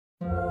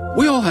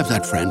We all have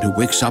that friend who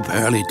wakes up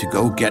early to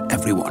go get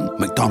everyone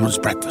McDonald's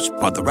breakfast,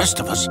 while the rest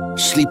of us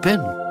sleep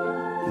in.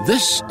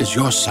 This is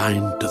your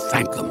sign to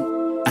thank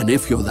them. And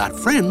if you're that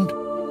friend,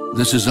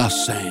 this is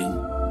us saying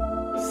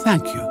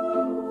thank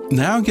you.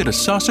 Now get a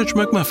sausage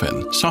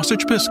McMuffin,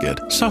 sausage biscuit,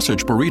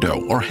 sausage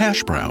burrito, or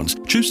hash browns.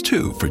 Choose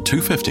 2 for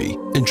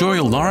 $2.50. Enjoy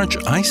a large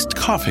iced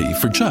coffee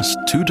for just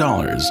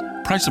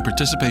 $2. Price and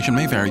participation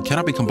may vary.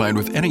 Cannot be combined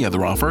with any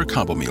other offer or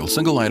combo meal.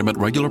 Single item at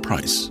regular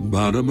price.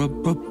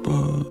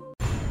 Ba-da-ba-ba-ba.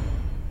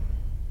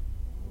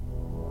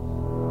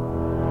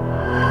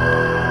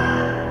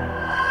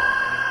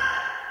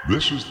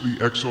 This is the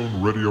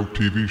X-Zone Radio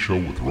TV show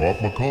with Rob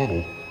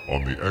McConnell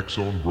on the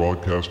X-Zone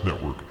Broadcast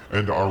Network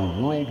and our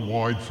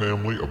worldwide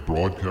family of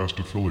broadcast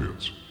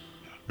affiliates.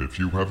 If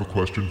you have a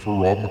question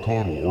for Rob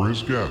McConnell or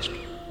his guest,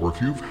 or if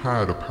you've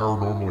had a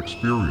paranormal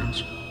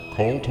experience,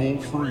 call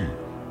toll-free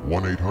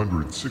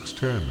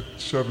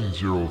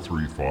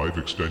 1-800-610-7035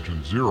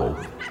 extension 0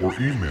 or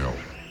email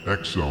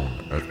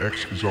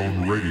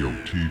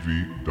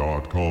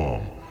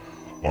xzone@xzoneradiotv.com.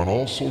 On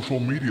all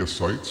social media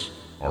sites,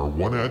 our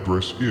one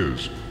address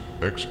is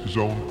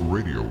X-Zone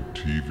Radio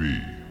TV.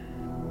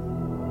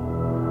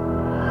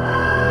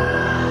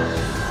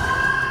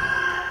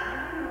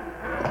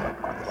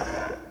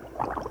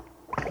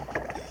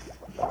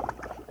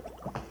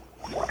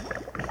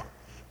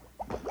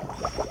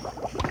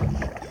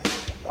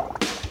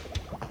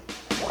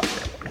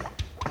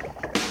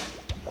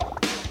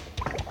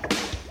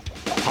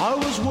 I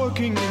was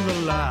working in the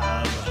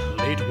lab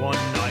late one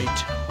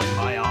night when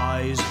my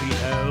eyes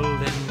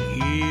beheld an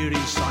eerie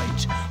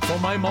sight. For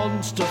my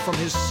monster from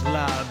his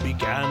slab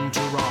began to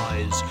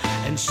rise,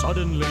 and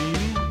suddenly,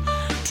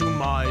 to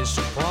my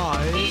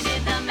surprise, he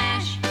did the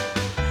mash.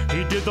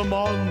 He did the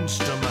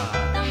monster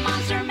mash. The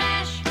monster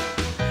mash.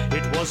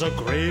 It was a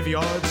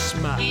graveyard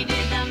smash. He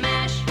did the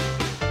mash.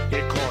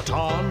 It caught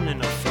on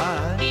in a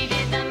flash. He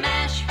did the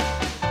mash.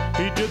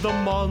 He did the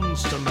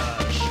monster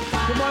mash.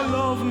 For my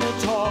love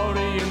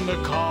Notari in the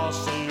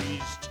castle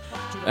east.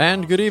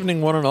 And good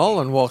evening, one and all,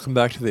 and welcome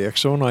back to the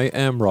X-Zone. I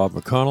am Rob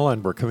McConnell,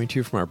 and we're coming to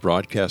you from our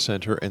broadcast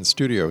center and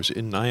studios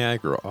in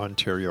Niagara,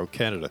 Ontario,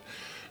 Canada.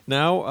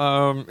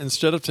 Now,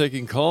 instead of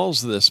taking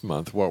calls this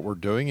month, what we're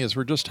doing is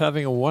we're just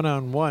having a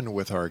one-on-one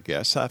with our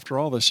guests. After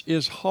all, this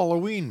is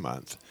Halloween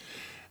month,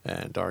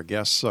 and our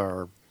guests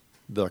are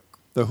the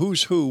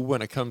who's who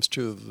when it comes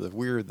to the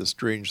weird, the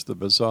strange, the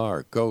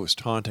bizarre, ghost,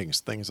 hauntings,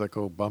 things that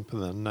go bump in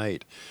the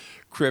night,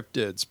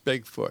 cryptids,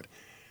 Bigfoot.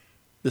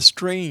 The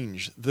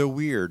strange, the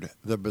weird,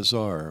 the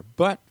bizarre.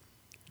 But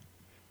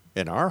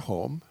in our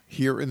home,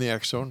 here in the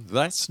X-Zone,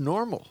 that's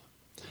normal.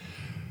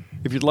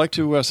 If you'd like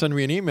to send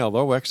me an email,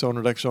 though,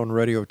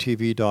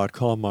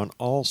 xzone@xzoneradiotv.com, on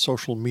all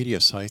social media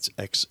sites,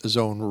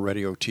 X-Zone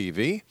Radio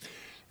TV.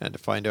 And to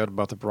find out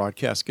about the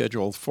broadcast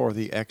schedule for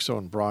the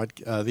X-Zone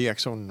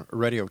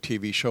Radio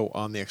TV show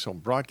on the X-Zone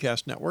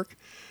Broadcast Network,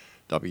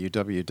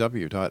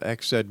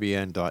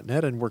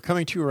 www.xzbn.net. And we're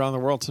coming to you around the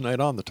world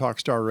tonight on the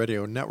Talkstar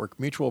Radio Network,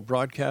 Mutual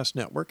Broadcast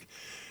Network,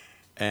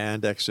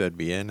 and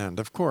XZBN, and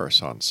of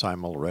course on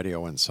Simul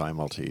Radio and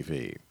Simul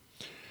TV.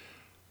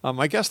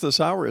 My guest this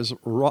hour is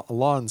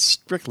Lon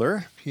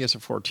Strickler. He is a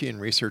Fortean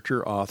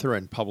researcher, author,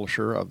 and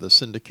publisher of the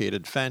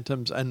syndicated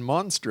Phantoms and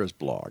Monsters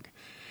blog.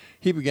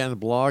 He began the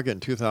blog in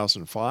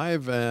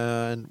 2005,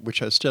 which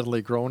has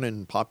steadily grown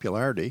in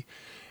popularity,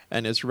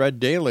 and is read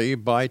daily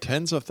by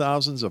tens of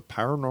thousands of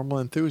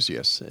paranormal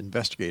enthusiasts,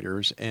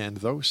 investigators, and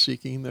those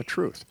seeking the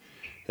truth.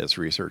 His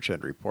research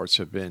and reports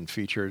have been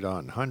featured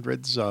on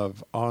hundreds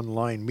of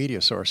online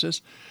media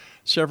sources.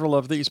 Several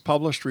of these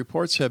published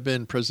reports have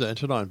been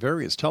presented on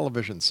various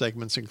television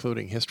segments,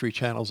 including History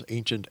Channel's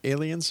Ancient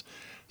Aliens,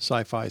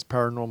 Sci-Fi's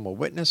Paranormal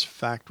Witness,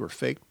 Fact or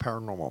Fake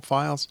Paranormal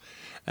Files,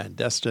 and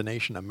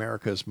Destination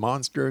America's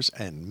Monsters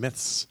and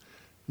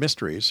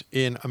Mysteries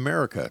in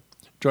America.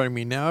 Joining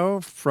me now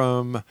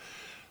from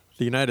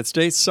the United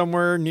States,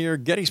 somewhere near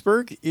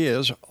Gettysburg,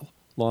 is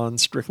Lon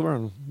Strickler.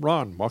 And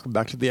Ron, welcome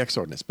back to the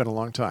X-Zone. It's been a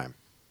long time.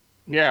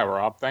 Yeah,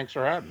 Rob, thanks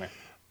for having me.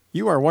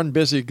 You are one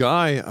busy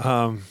guy.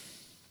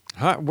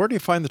 Where do you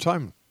find the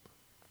time?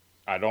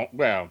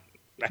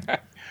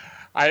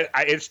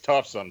 It's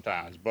tough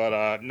sometimes,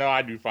 but no,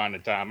 I do find the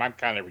time. I'm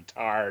kind of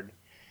retired,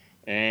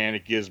 and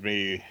it gives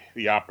me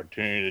the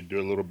opportunity to do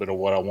a little bit of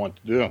what I want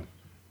to do.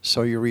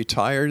 So you're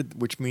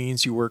retired, which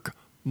means you work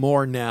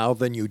more now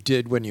than you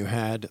did when you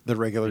had the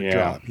regular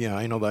job. Yeah,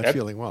 I know that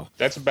feeling well.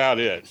 That's about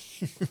it.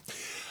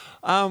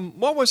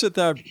 What was it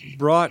that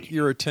brought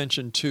your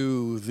attention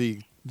to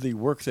the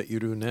work that you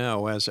do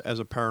now as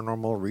a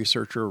paranormal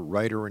researcher,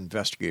 writer,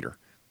 investigator?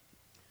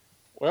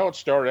 Well, it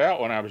started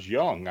out when I was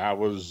young. I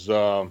was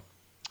born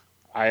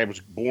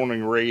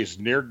and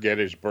raised near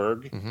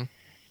Gettysburg, Mm-hmm.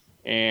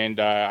 and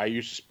I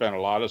used to spend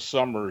a lot of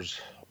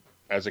summers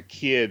as a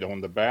kid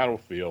on the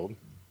battlefield.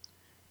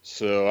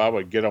 So I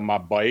would get on my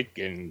bike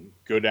and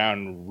go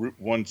down Route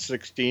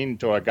 116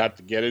 until I got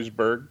to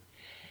Gettysburg.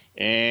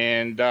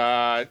 And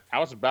I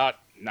was about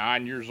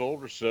 9 years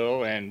old or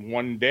so. And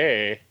one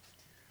day,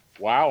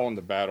 while on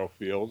the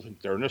battlefield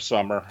during the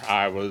summer,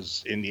 I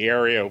was in the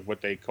area of what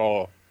they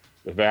call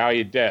the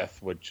Valley of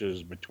Death, which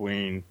is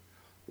between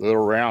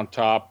Little Round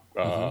Top,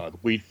 the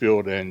wheat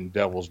field, and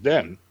Devil's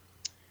Den.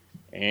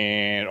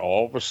 And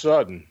all of a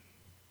sudden,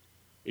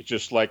 it's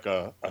just like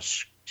a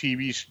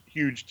huge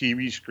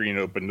TV screen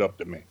opened up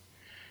to me.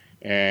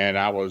 And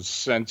I was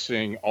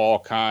sensing all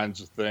kinds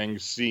of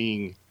things,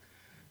 seeing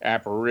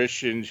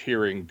apparitions,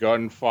 hearing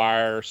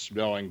gunfire,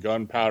 smelling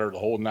gunpowder, the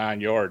whole 9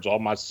 yards. All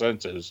my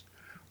senses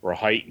were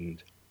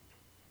heightened.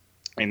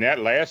 And that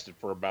lasted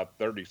for about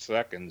 30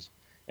 seconds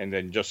and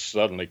then just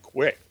suddenly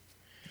quit.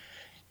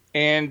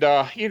 And,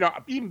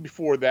 even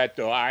before that,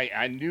 though,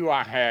 I knew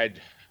there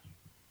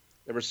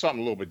was something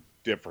a little bit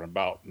different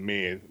about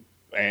me.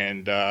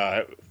 And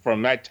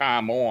from that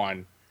time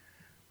on,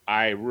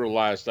 I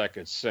realized I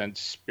could sense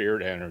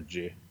spirit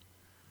energy.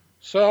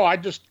 So I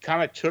just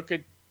kind of took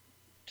it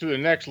to the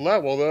next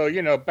level,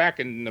 though, back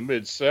in the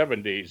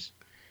mid-'70s.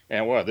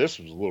 And, well, this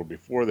was a little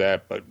before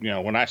that. But,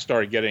 when I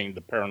started getting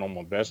the paranormal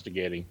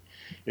investigating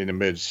in the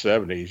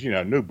mid-'70s,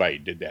 nobody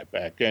did that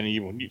back then.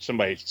 Even when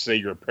somebody say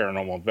you're a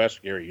paranormal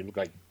investigator, you look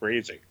like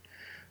crazy.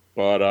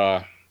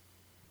 But,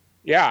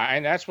 yeah,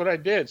 and that's what I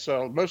did.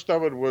 So most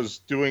of it was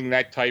doing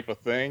that type of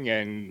thing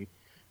and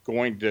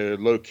going to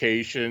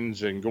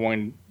locations and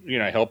going,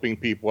 helping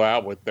people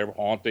out with their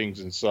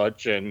hauntings and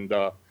such. And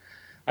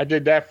I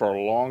did that for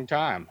a long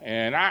time.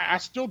 And I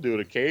still do it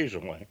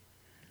occasionally.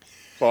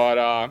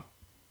 But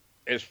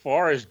as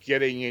far as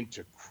getting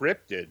into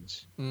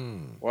cryptids,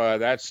 well,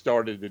 that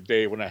started the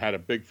day when I had a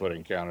Bigfoot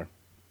encounter.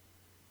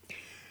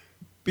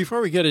 Before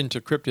we get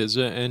into cryptids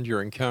and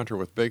your encounter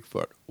with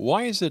Bigfoot,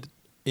 why is it,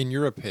 in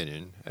your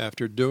opinion,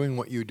 after doing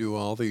what you do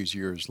all these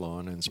years,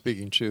 Lon, and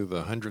speaking to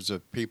the hundreds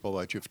of people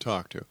that you've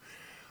talked to,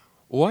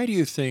 why do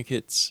you think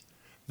it's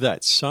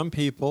that some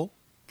people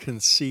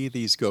can see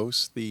these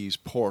ghosts, these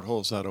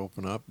portals that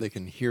open up, they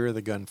can hear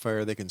the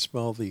gunfire, they can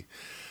smell the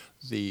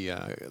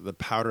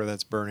powder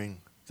that's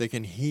burning, they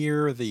can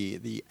hear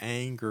the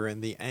anger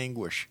and the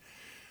anguish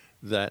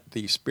that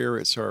the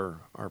spirits are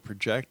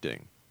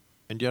projecting,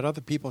 and yet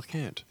other people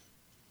can't?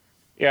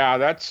 Yeah,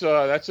 that's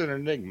an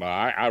enigma.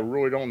 I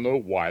really don't know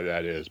why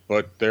that is,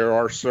 but there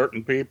are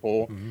certain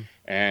people,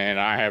 and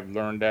I have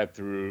learned that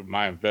through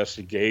my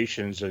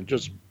investigations and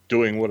just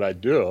doing what I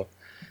do,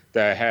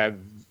 that have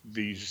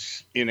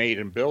these innate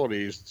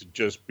abilities to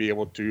just be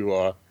able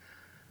to,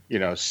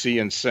 see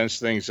and sense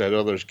things that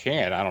others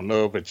can't. I don't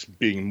know if it's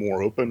being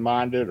more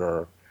open-minded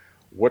or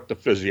what the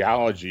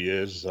physiology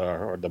is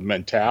or the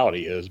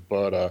mentality is,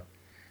 but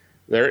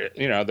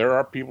there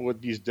are people with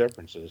these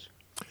differences.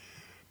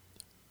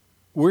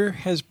 Where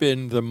has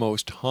been the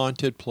most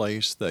haunted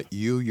place that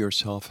you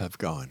yourself have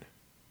gone?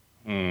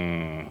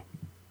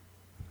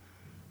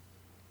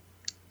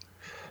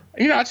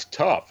 It's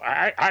tough.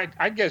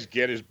 I guess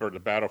Gettysburg, the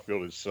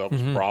battlefield itself,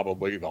 is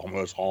probably the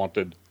most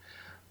haunted.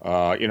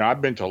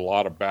 I've been to a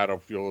lot of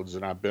battlefields,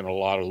 and I've been to a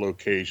lot of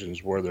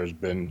locations where there's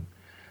been,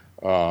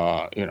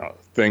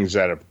 things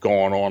that have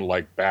gone on,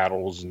 like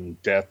battles and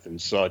death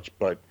and such.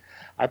 But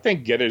I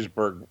think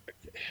Gettysburg,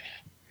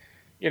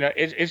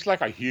 it's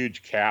like a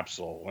huge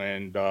capsule,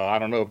 and I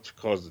don't know if it's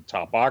because of the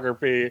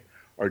topography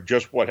or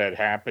just what had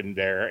happened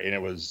there, and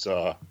it was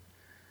the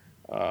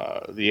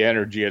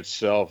energy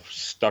itself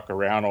stuck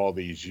around all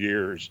these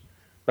years.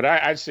 But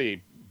I'd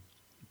say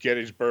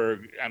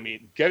Gettysburg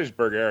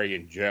area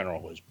in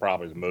general is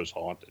probably the most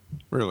haunted.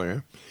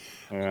 Really?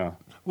 Yeah.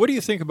 What do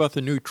you think about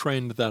the new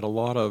trend that a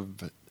lot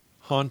of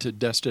haunted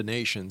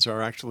destinations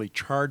are actually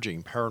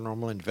charging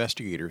paranormal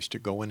investigators to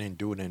go in and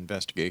do an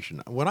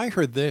investigation? When I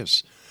heard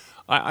this,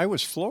 I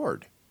was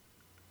floored.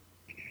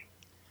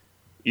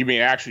 You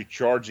mean actually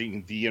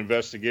charging the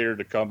investigator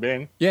to come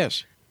in?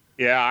 Yes.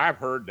 Yeah, I've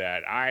heard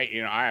that. I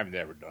have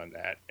never done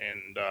that,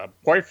 and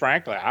quite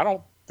frankly, I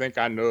don't think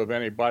I know of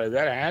anybody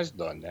that has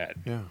done that.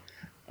 Yeah.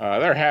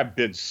 There have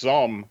been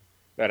some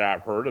that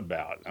I've heard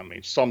about. I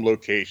mean, some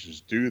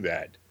locations do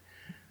that,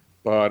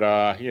 but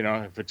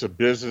if it's a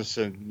business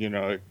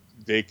and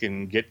they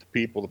can get the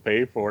people to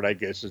pay for it, I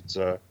guess it's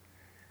a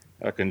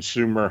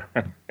consumer.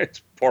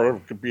 It's part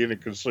of being a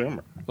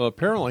consumer. Well,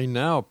 apparently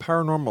now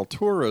paranormal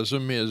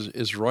tourism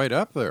is right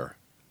up there.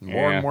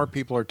 More and more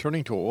people are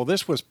turning to it. Well,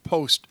 this was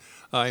pre-COVID,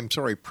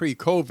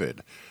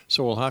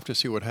 so we'll have to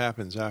see what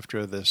happens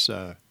after this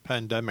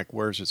pandemic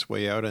wears its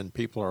way out and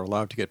people are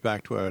allowed to get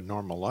back to a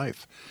normal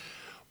life.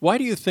 Why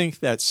do you think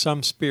that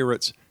some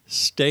spirits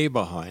stay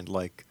behind,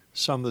 like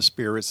some of the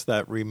spirits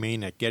that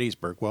remain at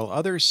Gettysburg, while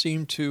others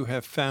seem to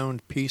have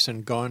found peace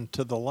and gone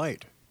to the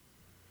light?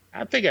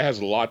 I think it has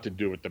a lot to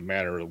do with the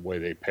manner of the way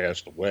they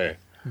passed away.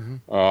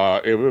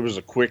 It was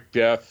a quick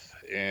death,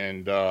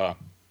 and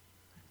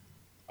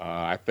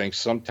I think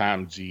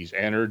sometimes these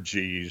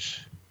energies,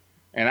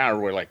 and I don't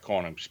really like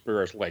calling them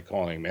spirits, I like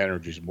calling them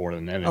energies more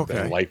than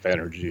anything, life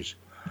energies.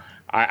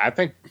 I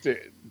think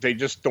they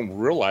just don't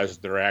realize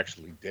they're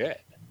actually dead.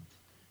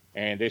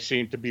 And they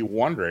seem to be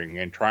wondering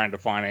and trying to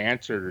find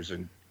answers.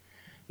 And,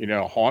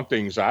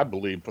 hauntings, I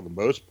believe, for the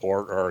most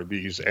part, are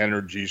these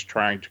energies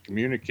trying to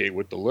communicate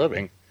with the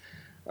living,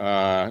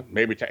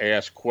 maybe to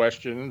ask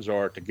questions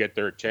or to get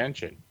their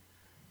attention.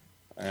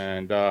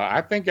 And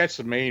I think that's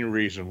the main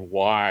reason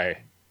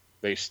why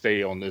they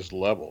stay on this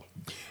level.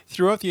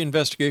 Throughout the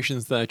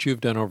investigations that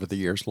you've done over the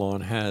years,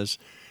 Lon, has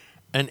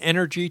an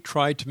energy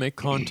tried to make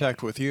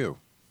contact with you?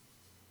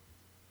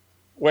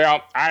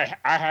 Well, I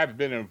have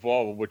been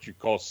involved with what you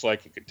call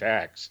psychic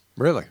attacks.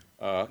 Really?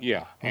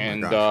 Yeah. Oh, my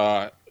And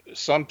gosh.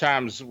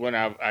 sometimes when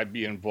I'd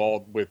be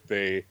involved with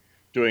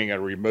doing a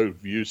remote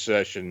view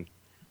session,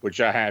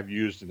 which I have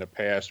used in the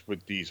past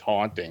with these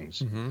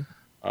hauntings,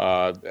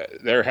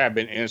 there have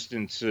been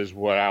instances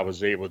where I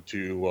was able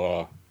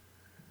to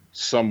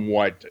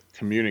somewhat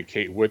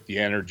communicate with the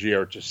energy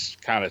or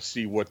just kind of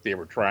see what they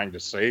were trying to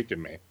say to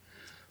me.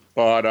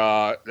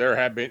 But there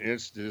have been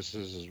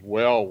instances as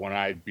well when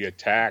I'd be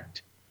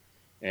attacked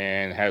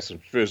and had some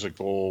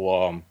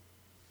physical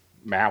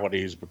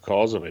maladies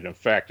because of it. In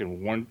fact,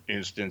 in one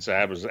instance,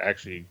 I was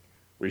actually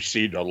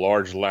received a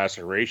large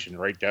laceration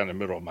right down the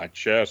middle of my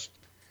chest.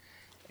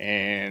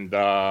 And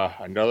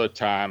another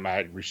time I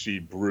had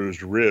received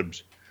bruised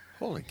ribs.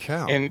 Holy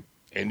cow.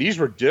 And these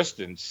were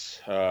distance.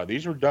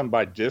 These were done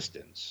by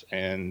distance.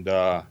 And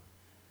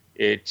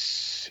it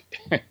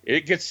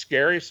gets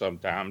scary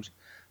sometimes.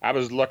 I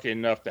was lucky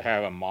enough to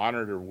have a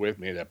monitor with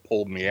me that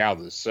pulled me out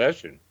of the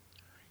session.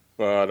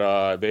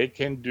 But they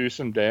can do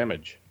some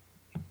damage.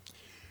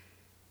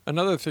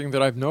 Another thing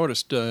that I've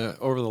noticed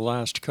over the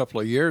last couple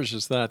of years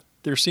is that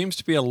there seems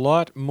to be a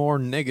lot more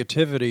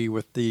negativity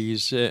with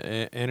these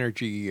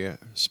energy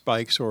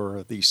spikes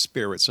or these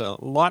spirits, a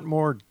lot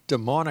more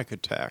demonic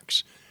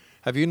attacks.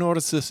 Have you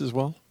noticed this as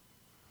well?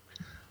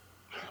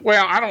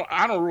 Well,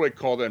 I don't really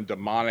call them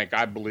demonic.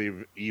 I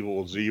believe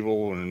evil is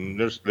evil, and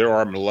there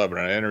are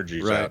malevolent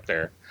energies out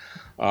there.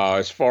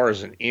 As far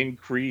as an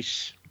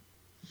increase,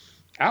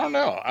 I don't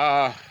know.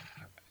 I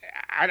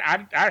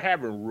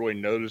haven't really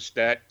noticed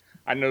that.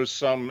 I know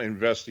some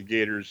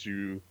investigators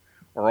who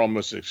are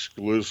almost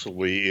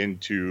exclusively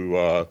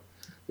into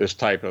this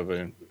type of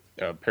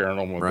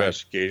paranormal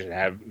investigation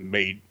have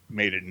made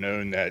it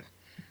known that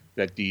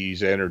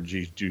these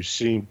energies do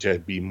seem to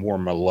be more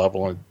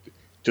malevolent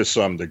to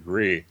some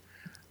degree.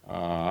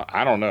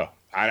 I don't know.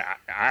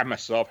 I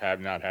myself have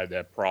not had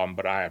that problem,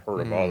 but I have heard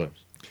of others.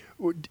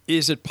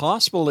 Is it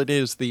possible it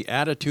is the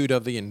attitude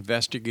of the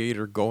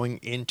investigator going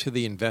into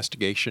the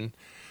investigation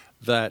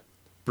that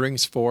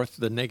brings forth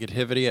the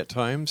negativity at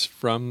times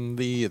from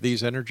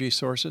these energy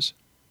sources?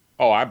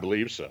 Oh, I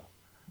believe so.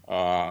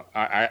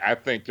 I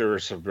think there are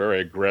some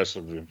very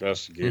aggressive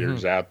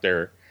investigators out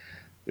there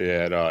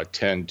that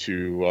tend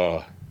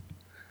to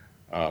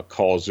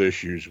cause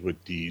issues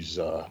with these.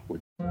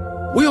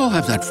 We all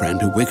have that friend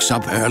who wakes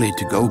up early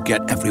to go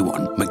get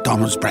everyone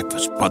McDonald's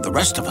breakfast, while the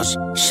rest of us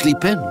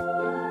sleep in.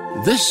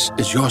 This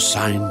is your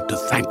sign to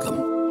thank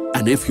them.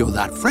 And if you're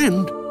that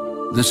friend,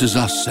 this is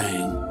us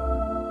saying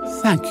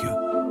thank you.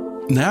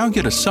 Now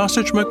get a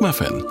sausage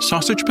McMuffin,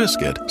 sausage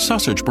biscuit,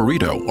 sausage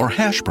burrito, or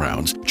hash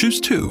browns. Choose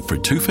 2 for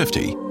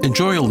 $2.50.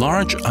 Enjoy a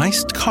large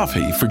iced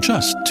coffee for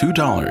just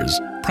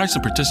 $2. Price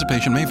and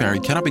participation may vary.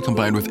 Cannot be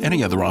combined with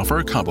any other offer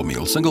or combo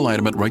meal. Single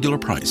item at regular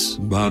price.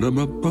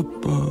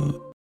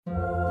 Ba-da-ba-ba-ba.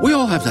 We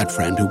all have that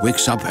friend who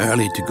wakes up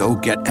early to go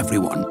get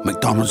everyone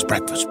McDonald's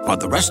breakfast, while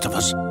the rest of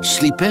us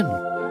sleep in.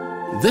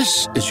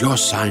 This is your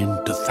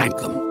sign to thank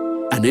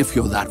them. And if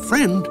you're that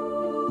friend,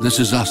 this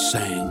is us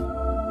saying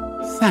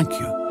thank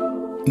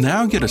you.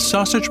 Now get a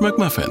sausage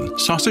McMuffin,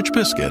 sausage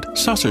biscuit,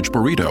 sausage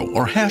burrito,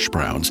 or hash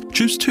browns.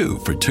 Choose 2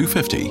 for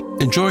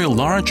 $2.50. Enjoy a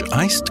large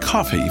iced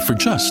coffee for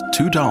just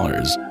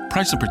 $2.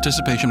 Price and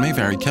participation may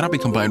vary. Cannot be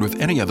combined with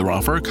any other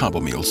offer or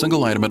combo meal.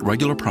 Single item at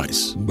regular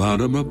price.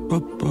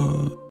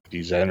 Ba-da-ba-ba-ba.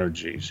 These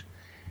energies,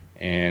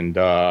 and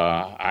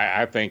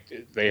I think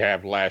they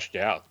have lashed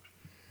out.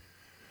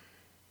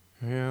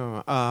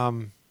 Yeah.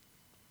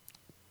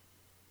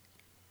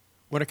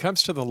 When it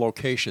comes to the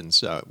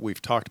locations,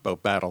 we've talked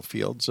about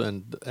battlefields,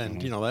 and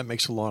you know that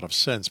makes a lot of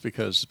sense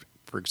because,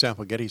 for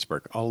example,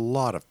 Gettysburg, a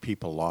lot of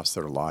people lost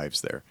their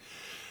lives there.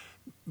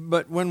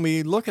 But when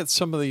we look at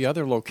some of the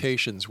other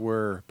locations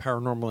where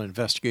paranormal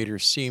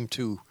investigators seem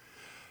to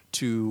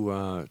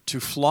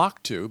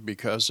flock to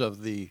because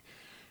of the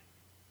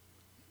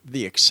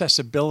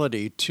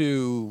accessibility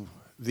to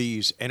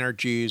these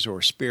energies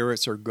or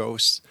spirits or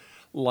ghosts,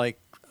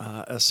 like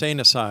insane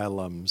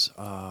asylums,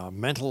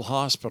 mental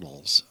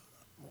hospitals.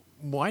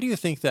 Why do you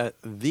think that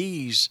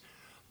these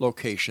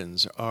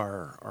locations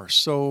are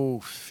so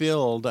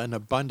filled and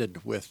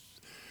abundant with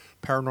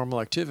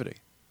paranormal activity?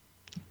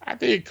 I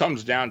think it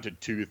comes down to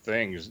two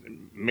things,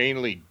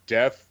 mainly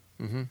death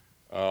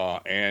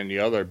and the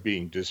other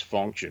being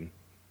dysfunction.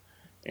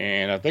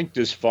 And I think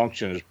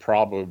dysfunction is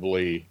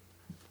probably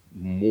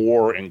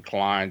more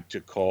inclined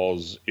to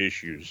cause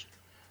issues.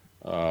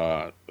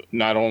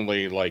 Not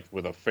only like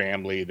with a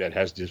family that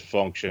has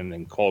dysfunction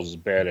and causes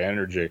bad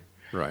energy,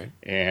 right?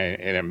 And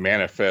it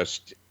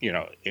manifests,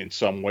 in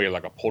some way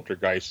like a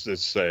poltergeist.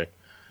 Let's say,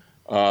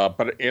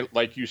 but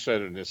like you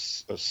said, in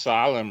this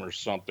asylum or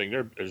something,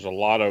 there's a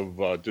lot of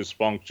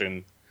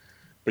dysfunction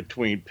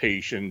between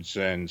patients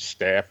and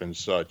staff and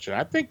such. And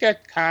I think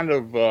that kind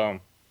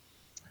of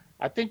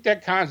I think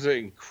that kind of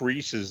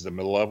increases the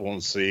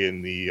malevolency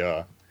in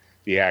the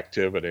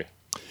activity.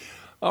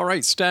 All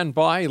right, stand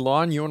by.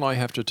 Lon, you and I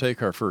have to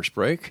take our first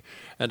break.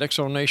 At X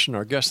Zone Nation,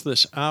 our guest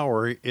this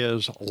hour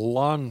is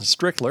Lon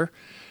Strickler,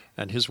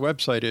 and his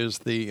website is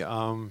the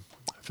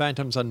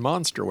Phantoms and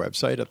Monster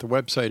website. The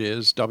website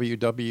is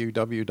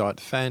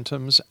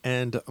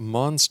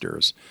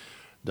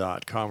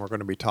www.phantomsandmonsters.com. We're going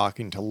to be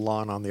talking to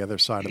Lon on the other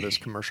side of this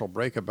commercial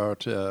break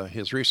about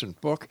his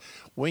recent book,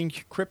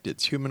 Winged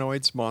Cryptids,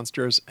 Humanoids,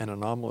 Monsters, and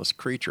Anomalous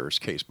Creatures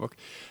casebook.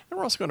 And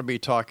we're also going to be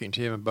talking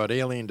to him about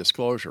alien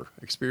disclosure,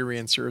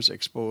 experiencers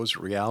expose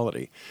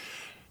reality.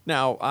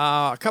 Now,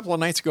 a couple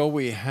of nights ago,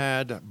 we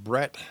had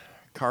Brett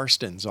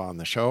Karstens on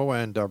the show,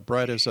 and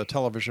Brett is a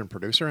television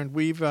producer, and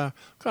we've got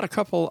a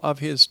couple of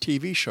his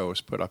TV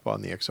shows put up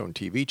on the X Zone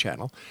TV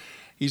channel.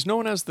 He's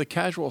known as the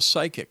Casual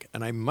Psychic,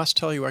 and I must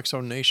tell you, X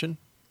Zone Nation,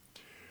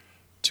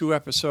 2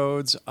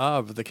 episodes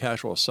of the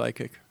Casual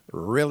Psychic,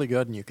 really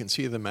good, and you can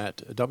see them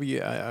at on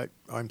the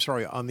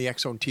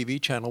X Zone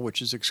TV channel,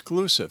 which is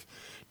exclusive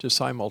to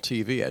Simul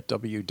TV at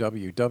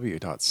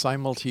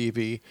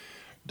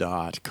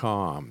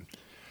www.simultv.com.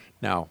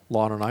 Now,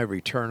 Lon and I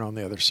return on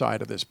the other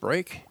side of this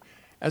break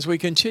as we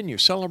continue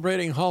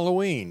celebrating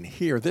Halloween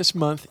here this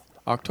month,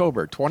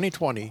 October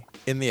 2020,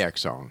 in the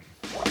X Zone.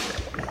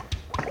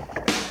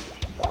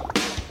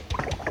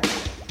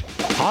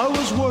 I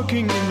was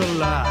working in the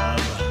lab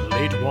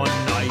late one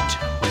night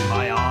when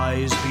my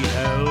eyes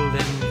beheld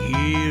an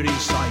eerie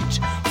sight.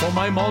 For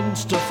my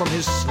monster from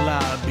his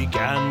slab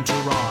began to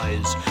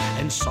rise,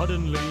 and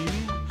suddenly,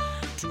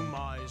 to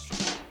my...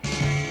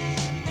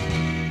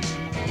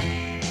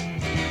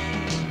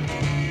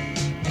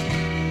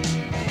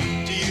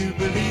 Do you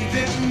believe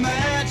in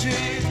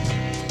magic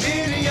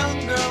in a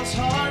young girl's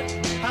heart?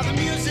 How the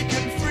music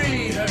can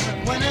free her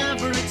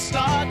whenever it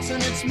starts,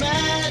 and it's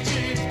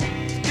magic.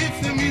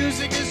 If the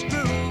music is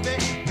groovy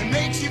and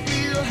makes you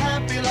feel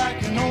happy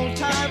like an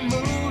old-time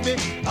movie,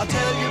 I'll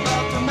tell you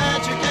about the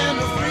magic and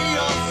it'll free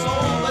your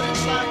soul. But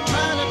it's like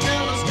trying to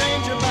tell a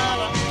stranger about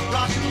a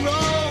rock and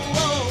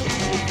roll.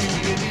 If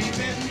you believe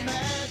in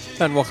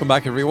magic. And welcome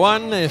back,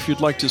 everyone. If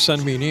you'd like to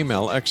send me an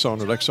email,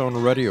 xzone at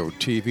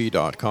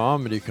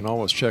xzoneradiotv.com, and you can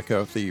always check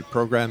out the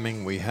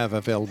programming we have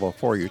available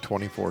for you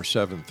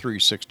 24/7,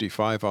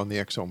 365 on the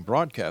X Zone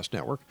Broadcast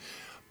Network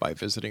by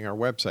visiting our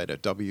website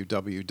at www.xzbn.net.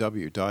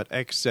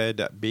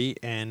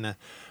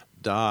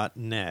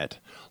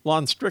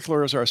 Lon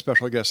Strickler is our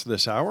special guest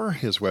this hour.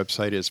 His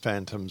website is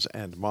Phantoms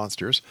and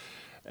Monsters,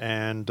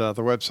 and the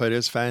website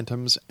is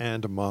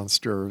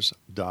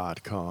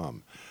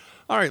phantomsandmonsters.com.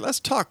 All right, let's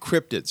talk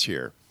cryptids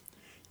here.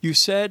 You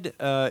said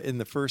in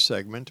the first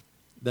segment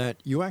that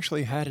you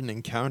actually had an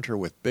encounter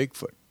with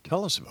Bigfoot.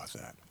 Tell us about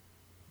that.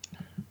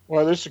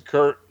 Well, this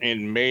occurred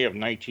in May of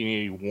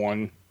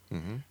 1981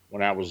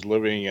 when I was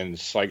living in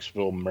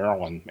Sykesville,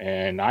 Maryland.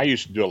 And I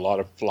used to do a lot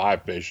of fly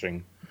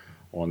fishing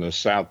on the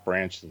south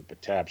branch of the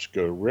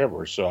Patapsco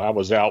River. So I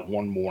was out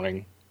one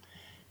morning,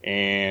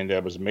 and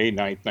it was May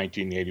 9th,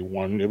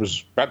 1981. It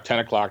was about 10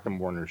 o'clock in the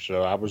morning or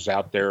so. I was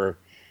out there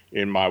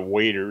in my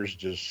waders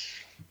just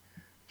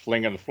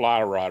flinging the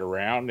fly rod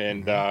around,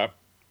 and I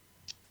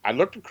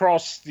looked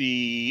across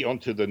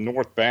onto the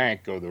north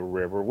bank of the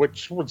river,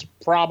 which was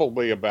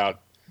probably about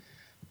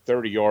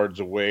 30 yards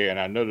away, and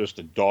I noticed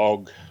a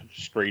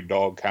stray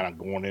dog kind of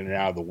going in and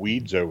out of the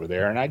weeds over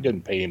there, and I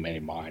didn't pay him any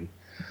mind.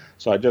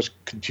 So I just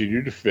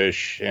continued to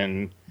fish,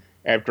 and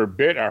after a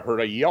bit, I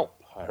heard a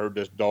yelp. I heard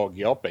this dog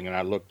yelping, and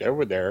I looked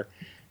over there,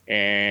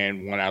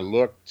 and when I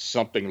looked,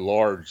 something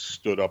large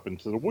stood up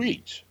into the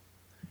weeds.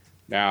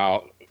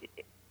 Now,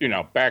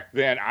 back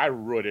then, I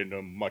really didn't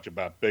know much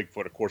about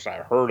Bigfoot. Of course, I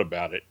heard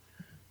about it,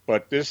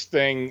 but this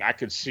thing I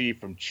could see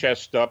from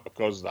chest up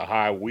because of the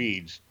high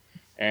weeds,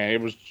 and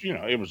it was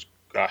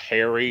a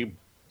hairy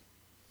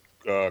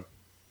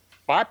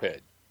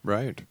biped.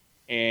 Right.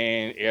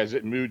 And as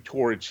it moved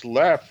towards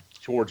my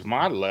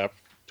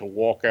left, to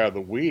walk out of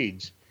the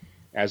weeds,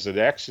 as it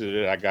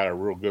exited, I got a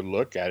real good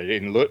look at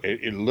it. And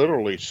it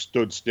literally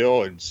stood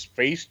still and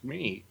faced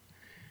me.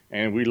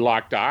 And we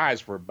locked eyes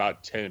for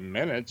about 10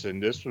 minutes.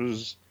 And this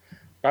was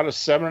about a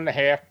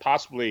 7.5,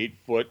 possibly 8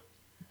 foot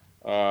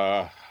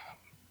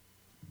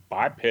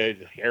biped,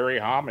 hairy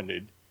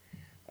hominid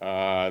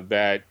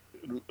that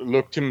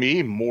looked to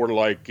me more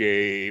like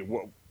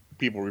what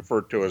people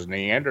refer to as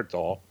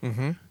Neanderthal.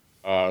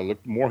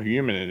 Looked more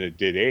human than it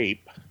did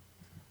ape.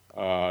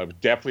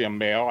 Definitely a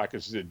male. I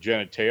could see the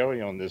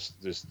genitalia on this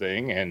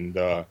thing, and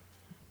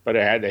but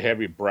it had the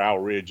heavy brow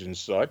ridge and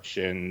such,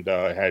 and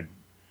had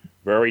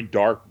very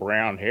dark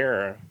brown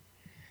hair.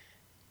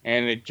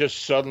 And it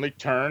just suddenly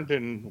turned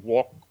and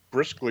walked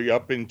briskly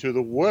up into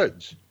the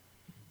woods.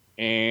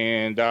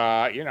 And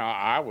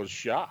I was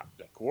shocked,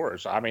 of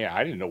course. I mean,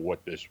 I didn't know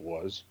what this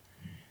was,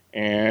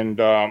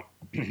 and I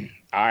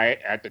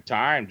at the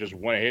time just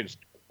went ahead and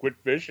quit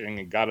fishing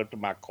and got up to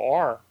my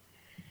car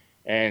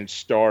and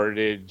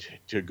started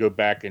to go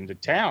back into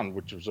town,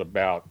 which was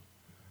about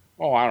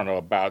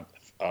a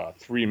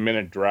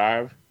 3-minute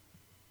drive.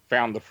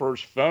 Found the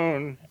first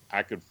phone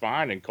I could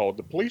find and called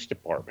the police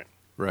department.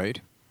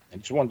 Right. I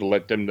just wanted to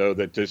let them know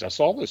that I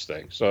saw this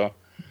thing. So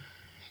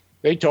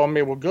they told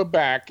me, we'll go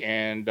back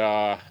and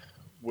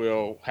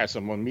we'll have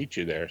someone meet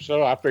you there.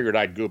 So I figured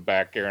I'd go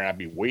back there and I'd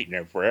be waiting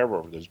there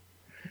forever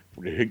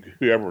for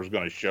whoever was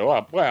going to show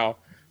up. Well,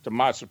 to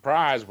my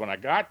surprise, when I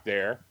got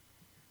there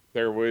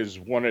was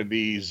one of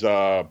these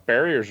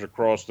barriers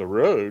across the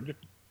road,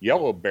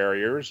 yellow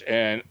barriers,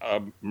 and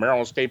a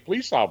Maryland State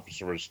police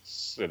officer was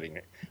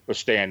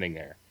standing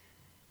there.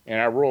 And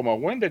I rolled my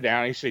window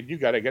down. He said, "You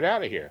got to get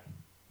out of here."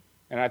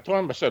 And I told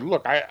him, I said,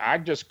 "Look, I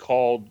just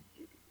called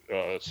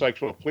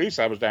Sykesville police.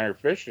 I was down here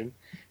fishing,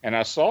 and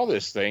I saw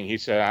this thing." He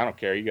said, "I don't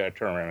care. You got to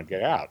turn around and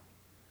get out."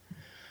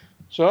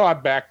 So I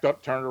backed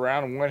up, turned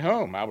around, and went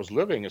home. I was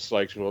living in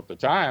Sykesville at the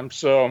time.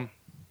 So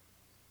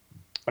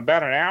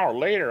about an hour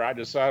later, I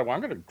decided, well,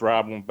 I'm going to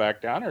drive one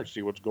back down there and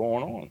see what's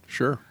going on.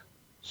 Sure.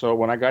 So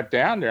when I got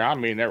down there, I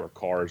mean, there were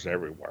cars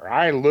everywhere.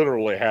 I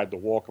literally had to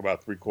walk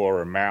about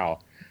 3/4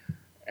 mile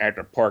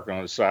after parking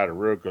on the side of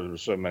the road because there were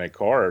so many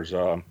cars.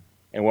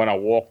 And when I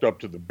walked up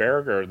to the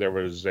barrier, there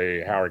was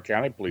a Howard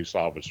County police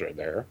officer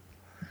there.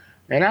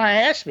 And I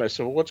asked him, I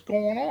said, "What's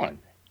going on?"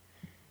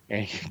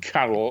 And he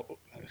kind of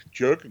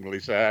jokingly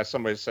said,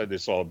 "Somebody said they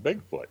saw a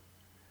Bigfoot."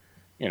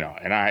 You know,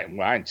 and I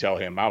didn't tell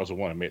him I was the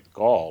one who made the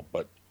call,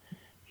 but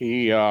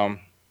he, you know,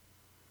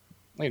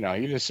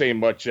 he didn't say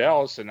much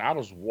else. And I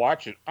was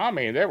watching. I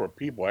mean, there were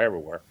people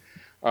everywhere.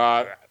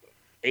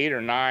 8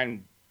 or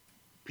 9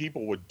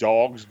 people with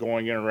dogs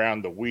going in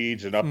around the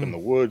weeds and up in the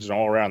woods and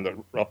all around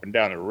up and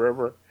down the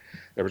river.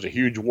 There was a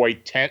huge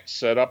white tent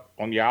set up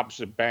on the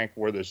opposite bank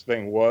where this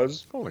thing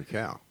was. Holy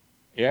cow.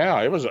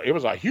 Yeah, it was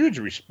a huge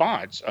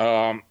response.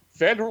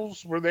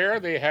 Federals were there.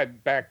 They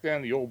had back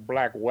then the old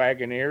black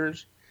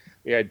Wagoneers.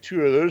 They had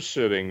 2 of those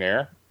sitting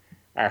there.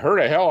 I heard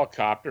a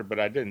helicopter, but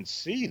I didn't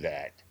see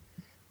that.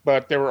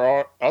 But there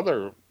were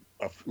other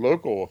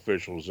local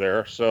officials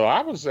there. So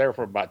I was there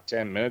for about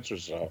 10 minutes or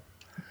so.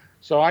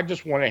 So I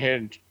just went ahead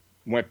and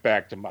went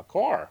back to my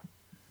car.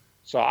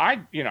 So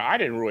I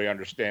didn't really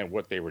understand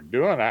what they were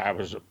doing. I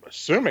was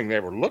assuming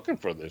they were looking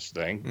for this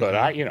thing, but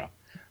I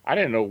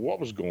didn't know what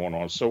was going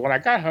on. So when I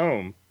got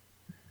home,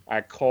 I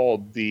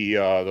called the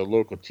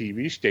local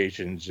TV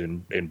stations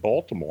in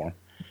Baltimore,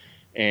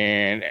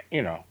 and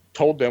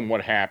told them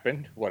what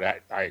happened, what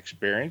I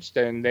experienced,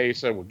 and they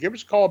said, "Well, give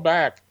us a call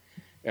back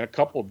in a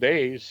couple of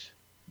days,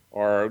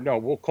 or no,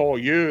 we'll call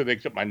you." They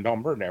took my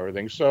number and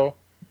everything. So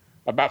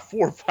about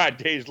 4 or 5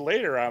 days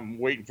later, I'm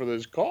waiting for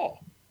this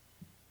call.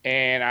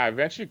 And I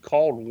eventually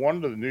called one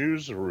of the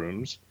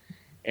newsrooms,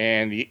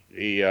 and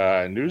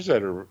the news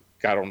editor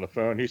got on the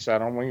phone. He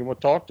said, "I don't even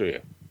want to talk to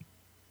you."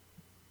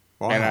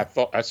 Wow. And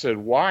I said,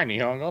 "Why?" And he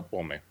hung up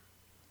on me.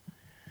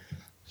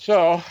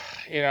 So,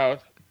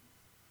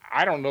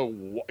 I don't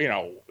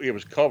know, it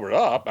was covered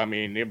up. I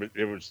mean,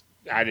 it was,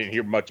 I didn't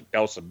hear much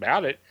else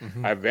about it.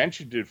 Mm-hmm. I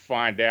eventually did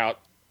find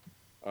out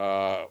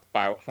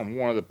from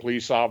one of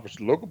the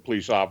local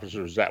police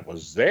officers that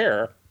was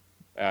there.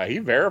 He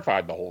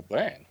verified the whole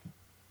thing.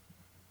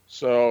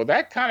 So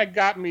that kind of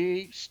got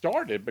me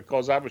started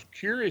because I was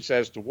curious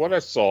as to what I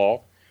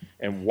saw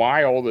and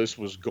why all this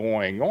was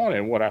going on.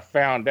 And what I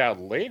found out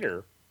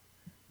later,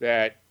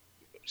 that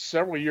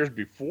several years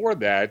before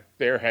that,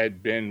 there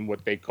had been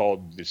what they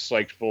called the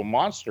Sykesville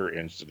Monster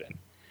Incident.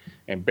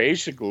 And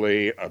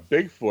basically a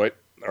Bigfoot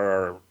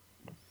or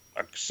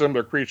a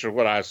similar creature to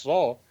what I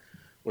saw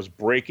was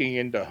breaking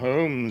into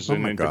homes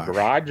and into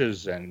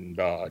garages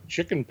and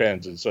chicken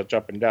pens and such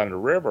up and down the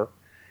river.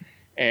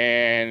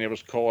 And it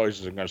was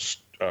causing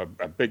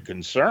a big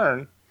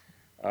concern.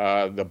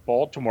 The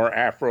Baltimore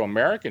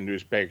Afro-American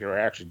newspaper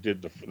actually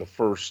did the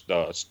first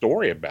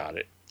story about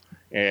it.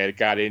 And it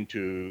got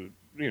into,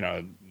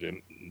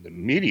 the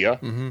media.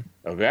 Mm-hmm.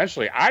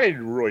 Eventually, I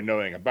didn't really know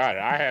anything about it.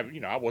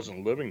 I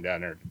wasn't living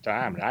down there at the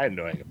time, and I didn't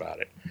know anything about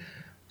it.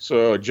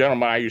 So a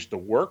gentleman I used to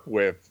work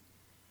with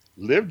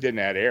lived in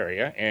that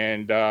area,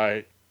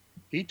 and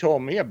he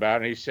told me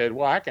about it. And he said,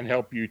 "Well, I can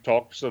help you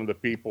talk to some of the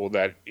people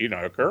that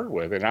occurred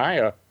with." And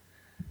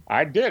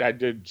I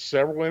did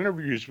several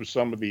interviews with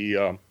some of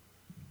the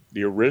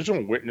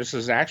original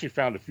witnesses, and actually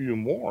found a few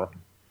more.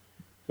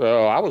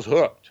 So I was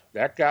hooked.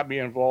 That got me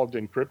involved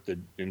in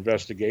cryptid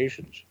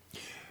investigations.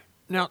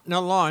 Now,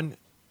 Lon,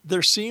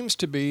 there seems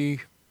to be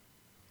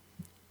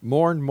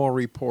more and more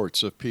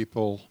reports of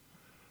people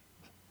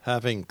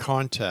having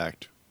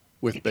contact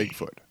with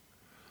Bigfoot.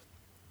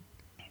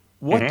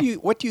 What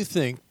do you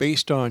think,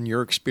 based on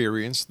your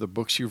experience, the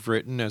books you've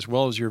written, as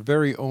well as your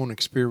very own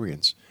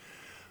experience,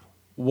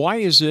 why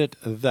is it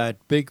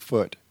that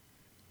Bigfoot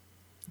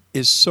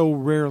is so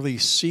rarely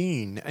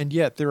seen, and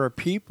yet there are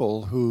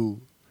people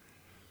who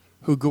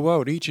go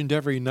out each and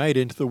every night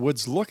into the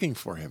woods looking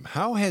for him?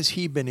 How has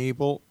he been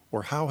able,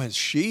 or how has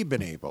she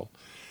been able,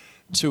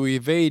 to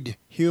evade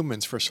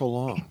humans for so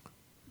long?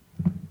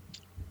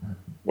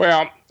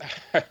 Well,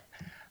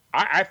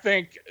 I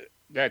think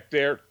that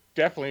there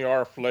definitely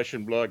are flesh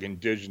and blood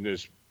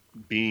indigenous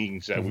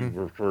beings that we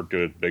refer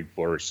to as Bigfoot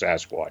or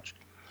Sasquatch.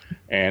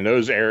 And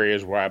those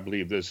areas where I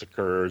believe this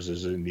occurs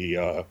is in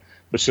the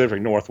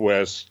Pacific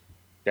Northwest,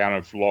 down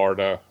in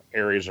Florida,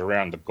 areas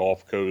around the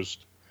Gulf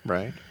Coast.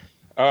 Right.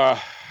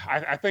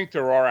 I think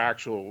there are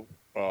actual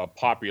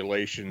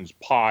populations,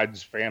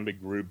 pods, family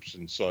groups,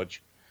 and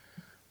such.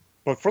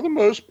 But for the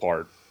most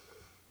part,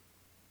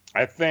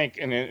 I think,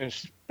 and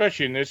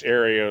especially in this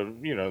area,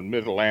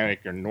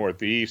 Mid-Atlantic or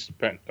Northeast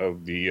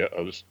of the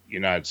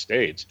United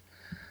States,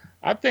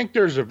 I think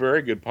there's a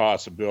very good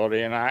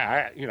possibility, and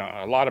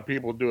a lot of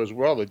people do as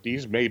well, that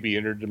these may be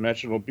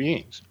interdimensional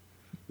beings.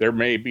 There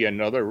may be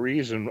another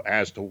reason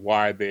as to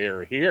why they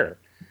are here.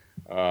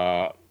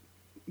 Now,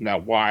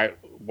 why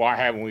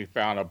haven't we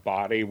found a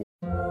body?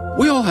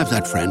 We all have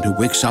that friend who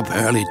wakes up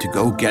early to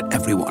go get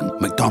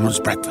everyone McDonald's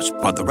breakfast,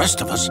 while the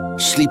rest of us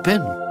sleep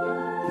in.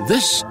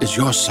 This is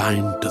your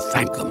sign to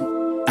thank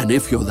them. And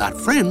if you're that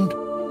friend,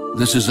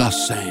 this is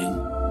us saying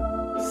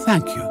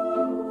thank you.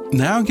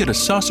 Now get a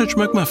sausage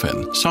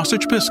McMuffin,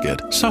 sausage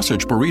biscuit,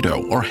 sausage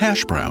burrito, or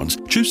hash browns.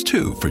 Choose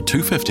 2 for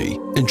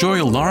 $2.50.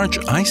 Enjoy a large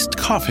iced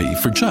coffee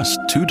for just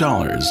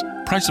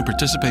 $2. Price and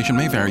participation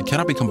may vary.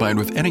 Cannot be combined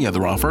with any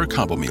other offer or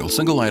combo meal.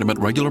 Single item at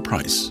regular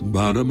price.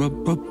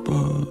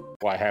 Ba-da-ba-ba-ba.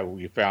 Why haven't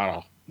we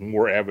found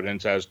more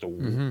evidence as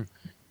to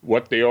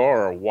what they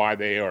are or why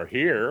they are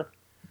here?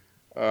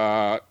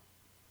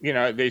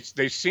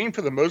 They seem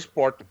for the most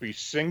part to be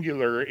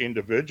singular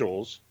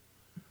individuals.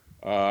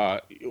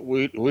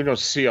 We don't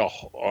see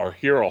or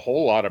hear a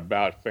whole lot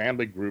about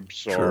family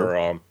groups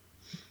or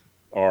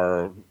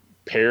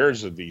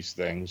pairs of these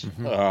things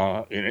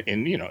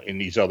in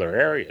these other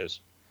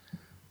areas.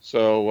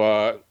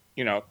 So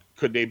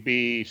could they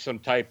be some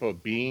type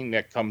of being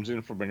that comes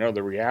in from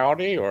another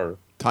reality or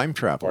time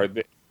travel? Or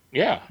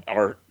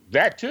or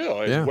that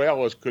too, as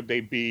well as could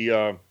they be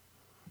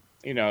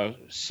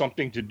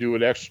something to do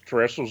with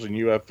extraterrestrials and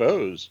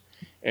UFOs?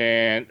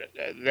 And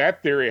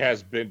that theory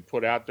has been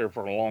put out there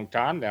for a long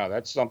time now.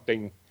 That's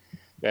something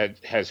that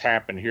has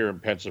happened here in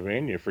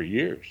Pennsylvania for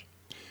years.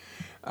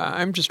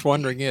 I'm just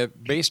wondering if,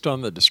 based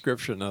on the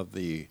description of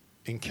the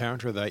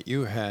encounter that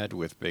you had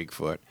with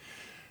Bigfoot,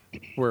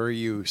 where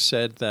you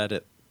said that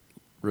it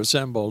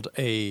resembled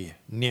a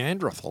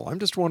Neanderthal, I'm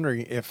just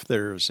wondering if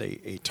there's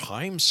a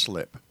time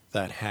slip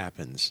that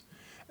happens,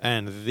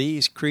 and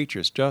these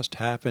creatures just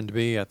happen to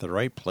be at the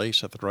right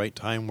place at the right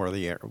time, where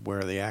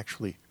they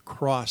actually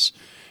cross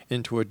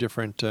into a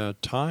different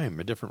time,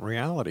 a different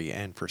reality,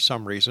 and for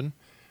some reason,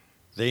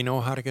 they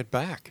know how to get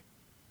back.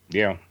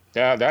 Yeah,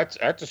 that's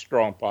a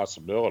strong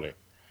possibility.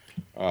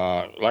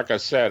 Like I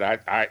said,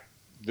 I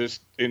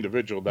this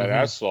individual that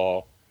I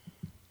saw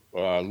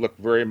looked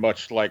very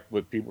much like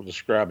what people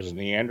describe as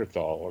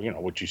Neanderthal,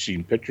 what you see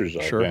in pictures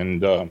of. Sure.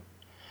 And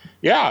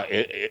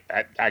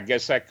I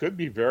guess that could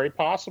be very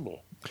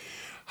possible.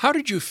 How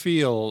did you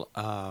feel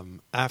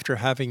after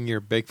having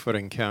your Bigfoot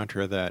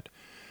encounter that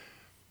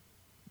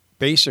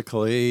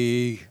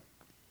basically,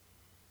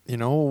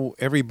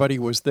 everybody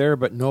was there,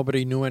 but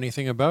nobody knew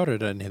anything about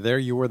it, and there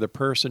you were, the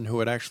person who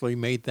had actually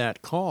made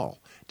that call?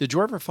 Did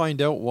you ever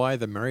find out why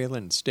the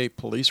Maryland State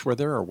Police were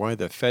there, or why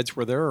the feds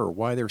were there, or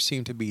why there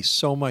seemed to be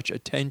so much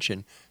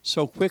attention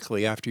so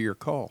quickly after your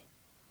call?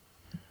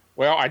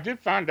 Well, I did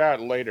find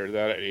out later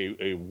that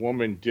a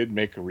woman did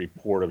make a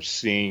report of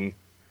seeing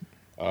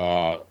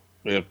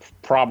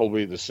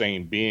probably the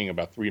same being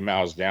about 3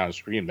 miles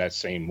downstream that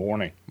same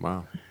morning.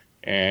 Wow.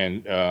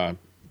 And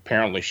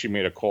apparently she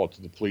made a call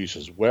to the police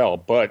as well.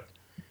 But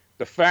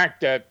the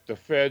fact that the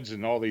feds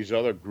and all these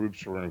other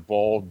groups were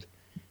involved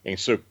and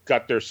so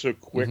got there so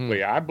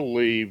quickly, I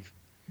believe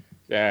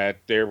that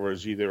there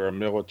was either a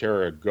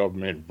military or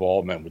government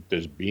involvement with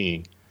this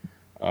being.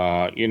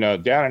 Down in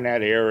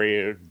that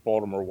area,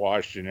 Baltimore,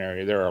 Washington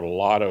area, there are a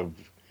lot of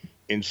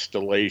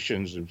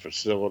installations and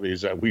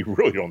facilities that we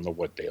really don't know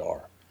what they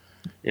are.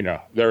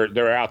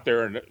 They're out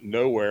there in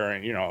nowhere,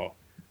 and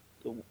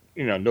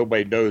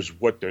nobody knows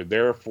what they're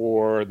there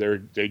for.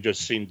 They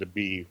just seem to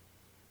be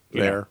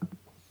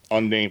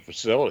unnamed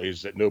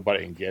facilities that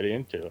nobody can get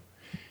into.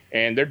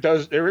 And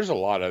there is a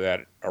lot of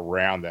that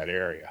around that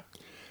area.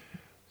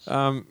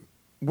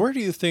 Where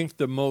do you think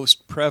the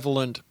most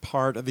prevalent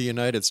part of the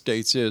United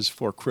States is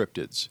for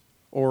cryptids?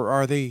 Or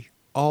are they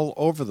all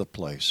over the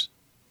place?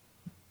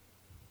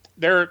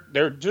 There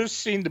just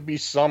seem to be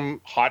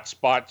some hot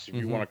spots, if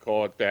you want to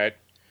call it that,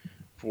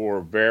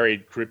 for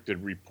varied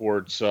cryptid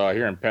reports.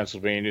 Here in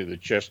Pennsylvania, the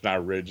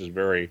Chestnut Ridge is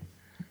very,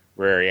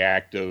 very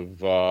active.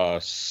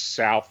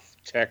 South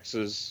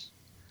Texas,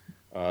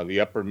 the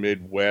upper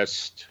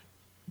Midwest,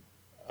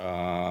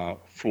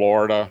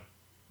 Florida,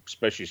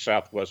 especially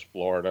Southwest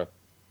Florida,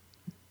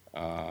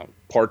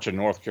 parts of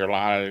North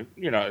Carolina,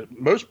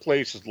 most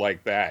places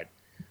like that.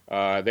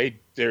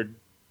 There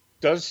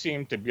does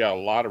seem to be a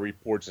lot of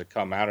reports that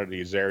come out of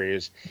these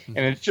areas, and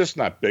it's just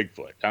not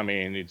Bigfoot. I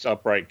mean, it's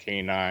upright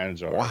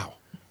canines or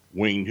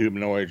winged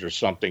humanoids or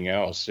something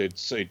else. It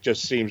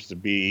just seems to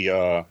be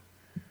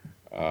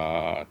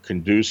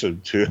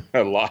conducive to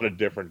a lot of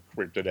different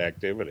cryptid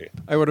activity.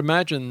 I would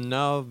imagine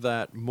now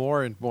that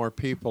more and more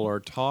people are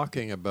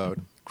talking about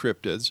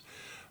cryptids,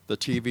 the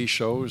TV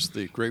shows,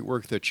 the great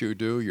work that you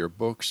do, your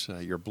books,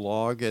 your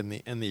blog, and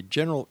the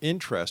general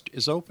interest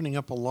is opening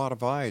up a lot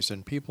of eyes,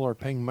 and people are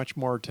paying much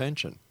more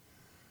attention.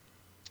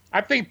 I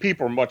think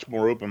people are much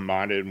more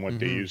open-minded than what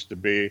they used to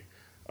be,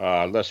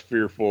 less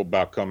fearful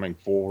about coming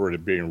forward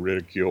and being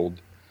ridiculed.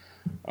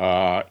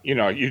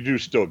 You do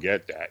still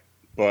get that,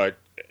 but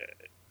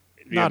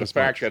the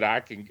fact that I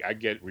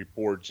get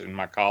reports and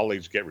my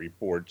colleagues get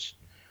reports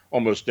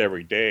almost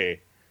every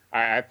day,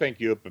 I think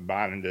the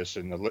open-mindedness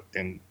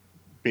and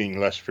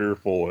being less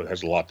fearful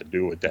has a lot to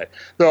do with that.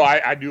 Though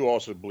I do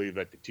also believe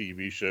that the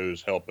TV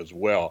shows help as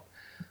well.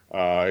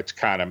 It's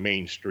kind of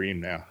mainstream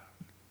now.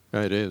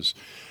 It is.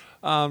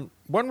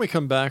 When we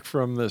come back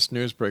from this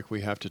news break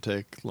we have to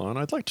take, Lon,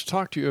 I'd like to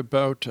talk to you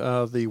about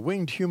the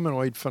winged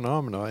humanoid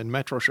phenomena in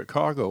Metro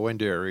Chicago and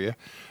area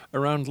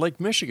around Lake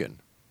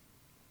Michigan.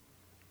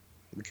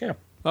 Okay.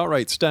 All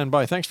right, stand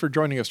by. Thanks for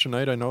joining us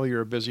tonight. I know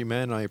you're a busy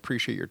man. I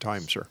appreciate your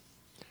time, sir.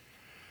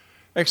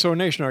 XO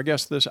Nation, our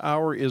guest this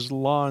hour is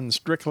Lon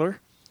Strickler.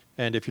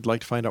 And if you'd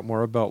like to find out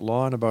more about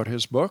Lon, about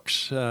his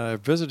books,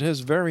 visit his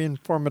very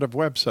informative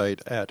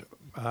website at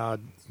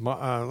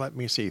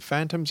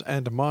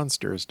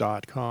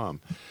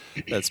phantomsandmonsters.com.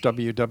 That's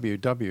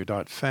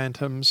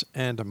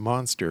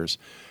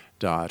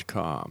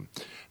www.phantomsandmonsters.com.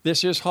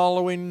 This is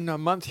Halloween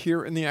month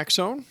here in the X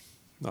Zone.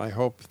 I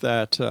hope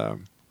that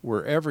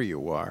wherever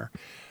you are,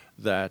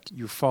 that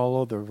you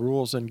follow the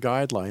rules and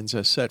guidelines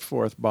as set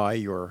forth by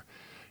your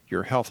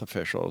health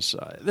officials.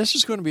 This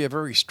is going to be a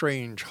very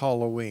strange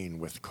Halloween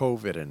with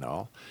COVID and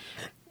all,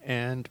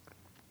 and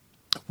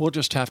we'll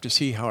just have to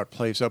see how it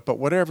plays out. But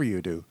whatever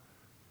you do,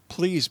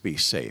 please be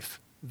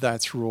safe.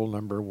 That's rule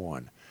number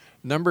 1.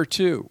 Number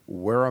 2,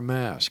 wear a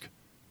mask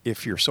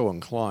if you're so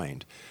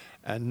inclined.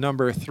 And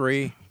number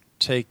 3,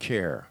 take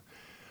care.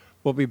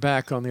 We'll be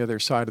back on the other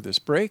side of this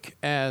break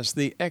as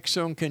the X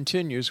Zone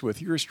continues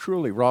with yours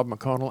truly, Rob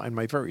McConnell, and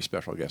my very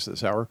special guest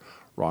this hour,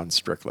 Ron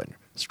Strickler.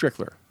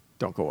 Strickler,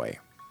 don't go away.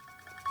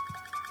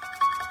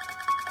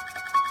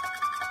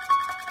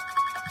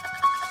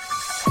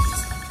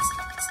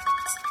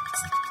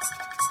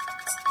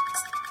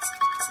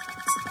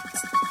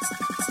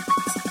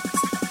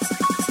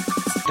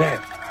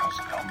 Death has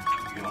come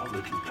to your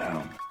little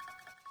town.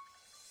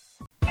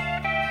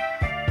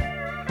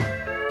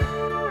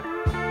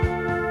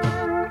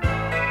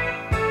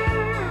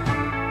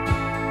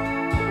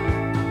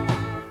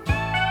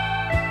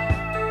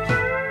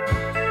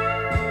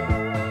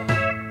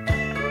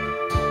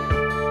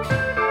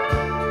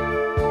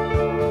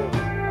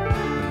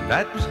 The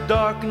night was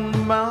dark in the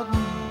mountains,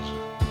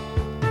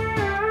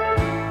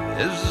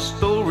 as the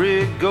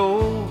story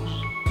goes.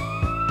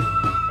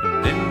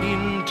 An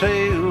Indian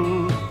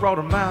tale brought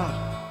him out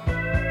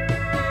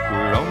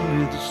where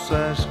only the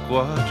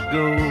Sasquatch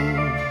goes.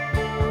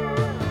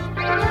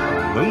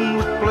 The moon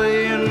was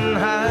playing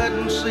hide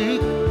and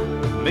seek,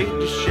 made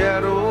the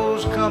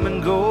shadows come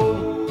and go,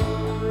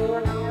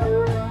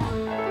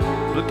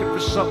 looking for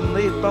something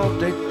they thought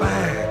they'd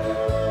find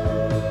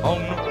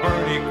on the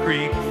Bernie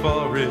Creek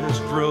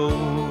Forest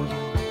Road.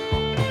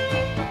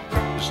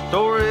 The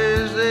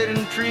stories that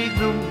intrigued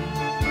them,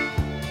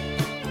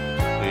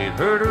 they'd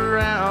heard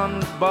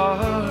around the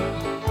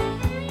bars,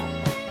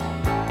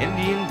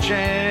 Indian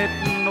chant,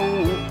 an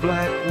old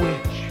black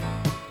witch,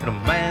 and a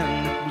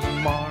man that was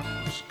marked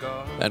with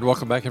scars. And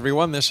welcome back,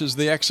 everyone. This is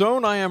the X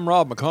Zone. I am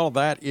Rob McConnell.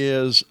 That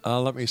is,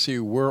 let me see,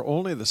 Where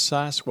Only the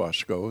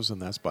Sasquatch Goes, and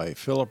that's by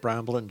Philip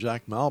Bramble and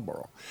Jack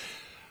Marlborough.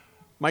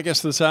 My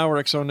guest this hour,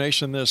 X Zone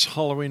Nation, this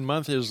Halloween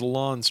month is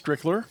Lon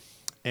Strickler,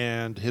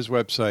 and his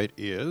website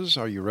is,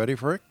 are you ready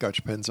for it? Got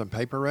your pens and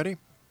paper ready?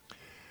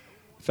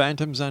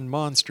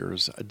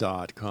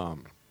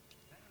 phantomsandmonsters.com.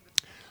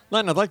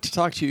 Len, I'd like to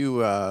talk to you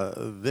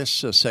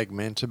this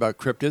segment about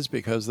cryptids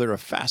because they're a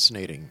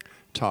fascinating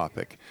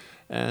topic.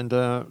 And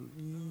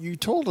you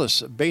told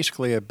us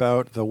basically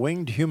about the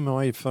winged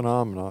humanoid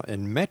phenomena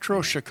in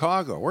Metro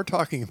Chicago. We're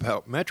talking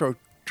about Metro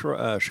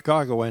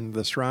Chicago and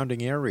the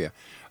surrounding area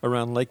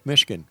around Lake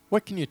Michigan.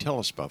 What can you tell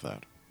us about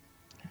that?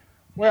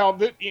 Well,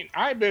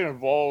 I've been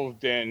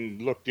involved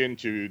and looked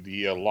into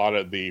a lot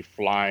of the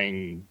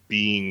flying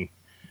being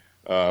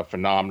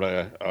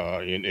phenomena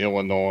in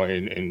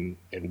Illinois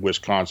and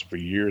Wisconsin for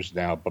years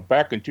now. But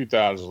back in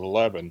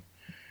 2011,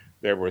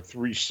 there were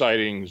 3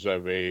 sightings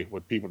of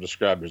what people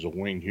described as a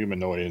winged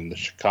humanoid in the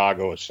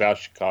South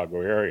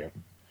Chicago area.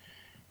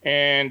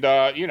 And,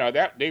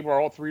 that they were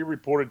all 3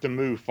 reported to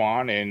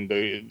MUFON, and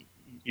the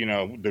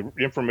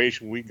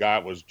information we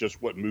got was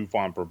just what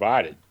MUFON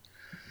provided.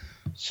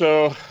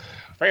 So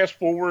fast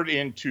forward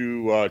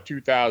into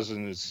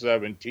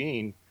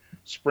 2017,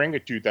 spring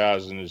of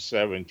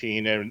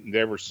 2017, and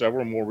there were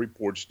several more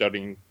reports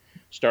starting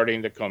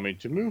to come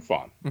into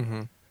MUFON.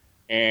 Mm-hmm.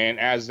 And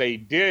as they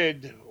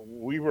did,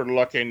 we were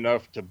lucky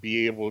enough to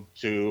be able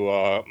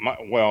to,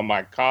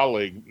 my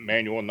colleague,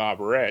 Manuel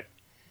Navarrete,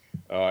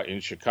 in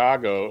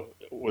Chicago,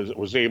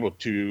 was able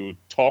to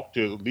talk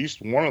to at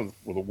least one of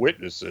the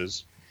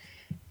witnesses.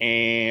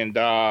 And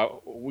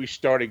we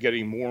started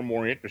getting more and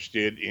more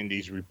interested in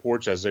these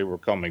reports as they were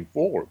coming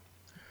forward.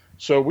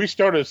 So we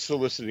started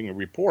soliciting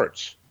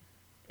reports.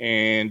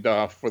 And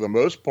for the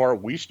most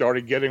part, we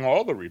started getting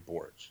all the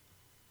reports.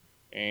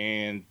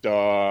 And,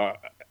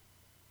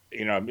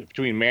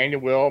 between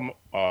Manuel,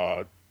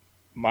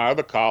 my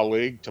other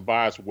colleague,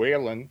 Tobias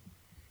Whalen,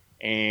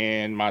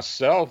 and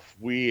myself,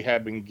 we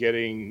have been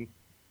getting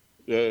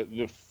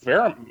the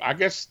fair, I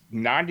guess,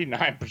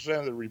 99%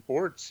 of the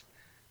reports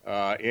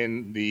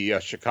in the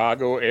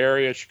Chicago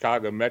area,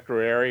 Chicago metro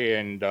area,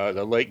 and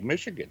the Lake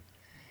Michigan.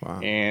 Wow.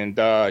 And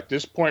at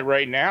this point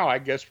right now, I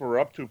guess we're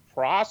up to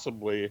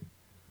possibly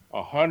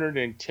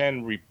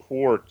 110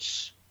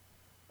 reports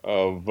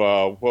of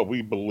what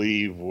we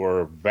believe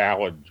were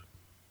valid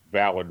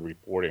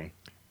reporting.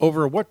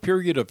 Over what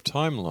period of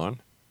time,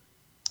 Lon?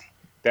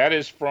 That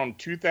is from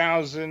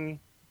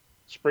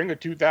spring of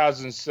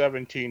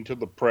 2017 to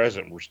the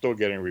present. We're still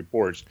getting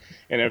reports.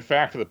 And in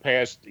fact, for the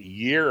past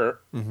year,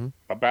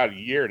 about a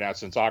year now,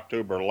 since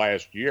October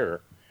last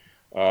year,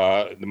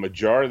 the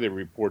majority of the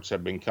reports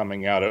have been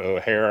coming out of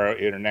O'Hara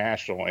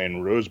International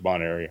and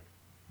Rosemont area.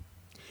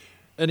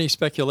 Any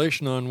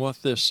speculation on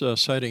what this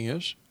sighting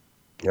is?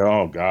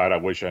 Oh, God, I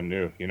wish I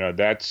knew.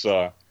 That's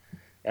the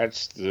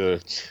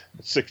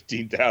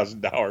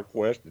 $16,000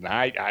 question.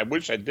 I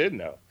wish I did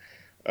know.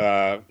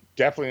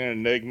 Definitely an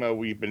enigma.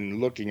 We've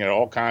been looking at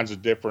all kinds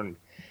of different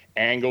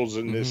angles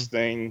in this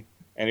thing,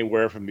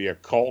 anywhere from the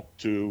occult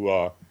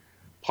to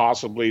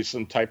possibly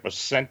some type of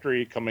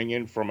sentry coming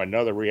in from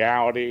another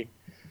reality.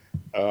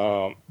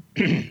 A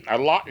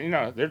lot,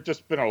 there's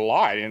just been a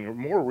lot. And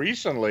more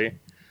recently,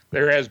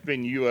 there has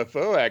been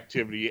UFO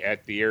activity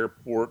at the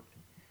airport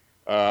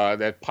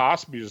that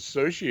possibly is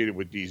associated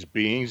with these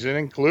beings, and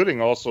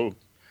including also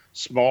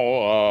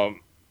small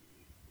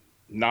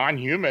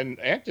non-human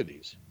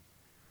entities.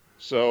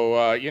 So,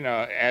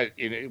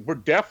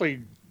 we're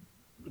definitely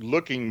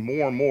looking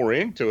more and more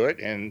into it.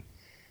 And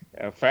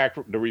in fact,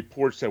 the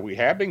reports that we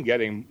have been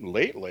getting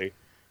lately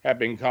have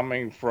been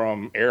coming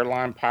from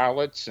airline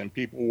pilots and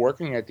people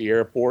working at the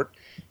airport,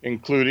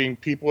 including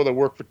people that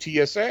work for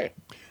TSA.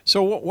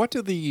 So what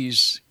do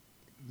these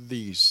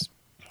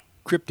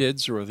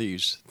cryptids or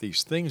these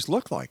things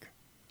look like?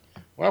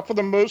 Well, for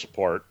the most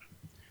part,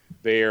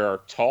 they are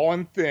tall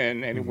and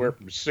thin, anywhere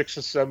from 6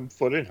 to 7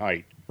 foot in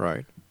height.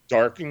 Right.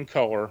 Dark in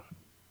color,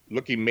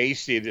 looking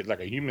emaciated,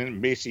 like a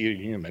emaciated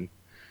human.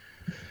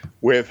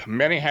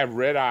 Many have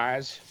red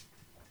eyes,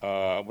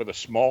 with a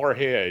smaller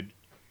head,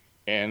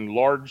 and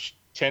large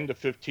 10 to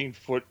 15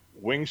 foot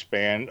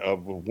wingspan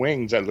of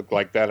wings that look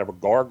like that of a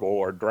gargoyle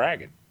or a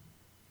dragon,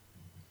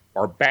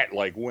 or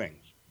bat-like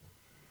wings.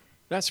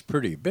 That's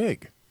pretty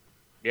big.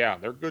 Yeah,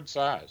 they're good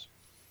size.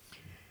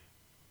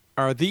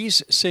 Are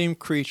these same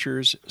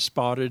creatures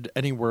spotted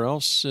anywhere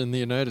else in the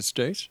United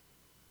States?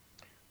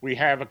 We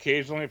have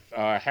occasionally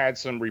had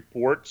some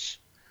reports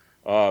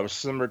of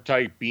similar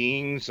type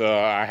beings.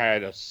 I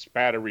had a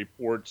spat of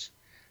reports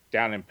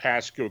down in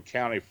Pasco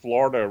County,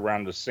 Florida,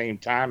 around the same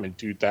time in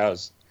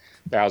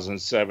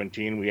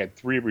 2017. We had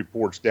 3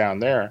 reports down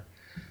there.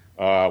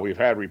 We've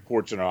had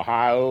reports in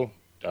Ohio,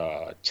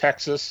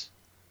 Texas,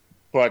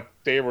 but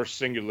they were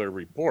singular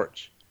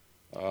reports.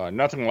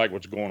 Nothing like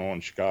what's going on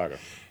in Chicago.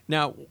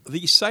 Now,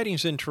 these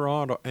sightings in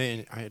Toronto,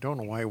 and I don't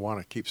know why I want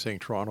to keep saying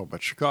Toronto,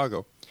 but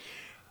Chicago,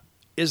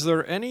 is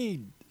there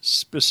any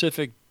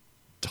specific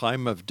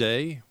time of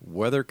day,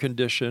 weather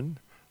condition,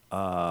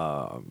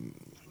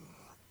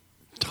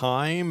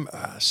 time,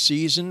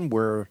 season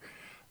where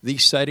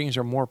these sightings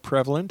are more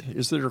prevalent?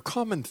 Is there a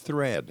common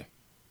thread?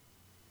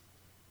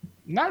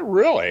 Not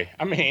really.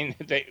 I mean,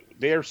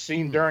 they are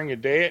seen during the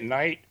day, at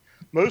night,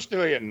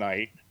 mostly at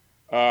night,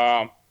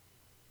 at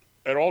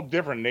all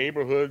different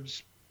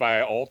neighborhoods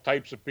by all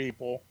types of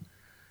people,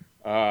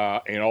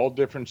 in all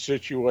different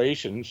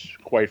situations,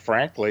 quite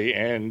frankly.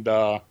 And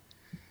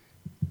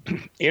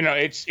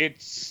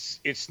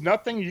it's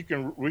nothing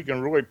we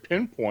can really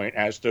pinpoint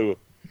as to,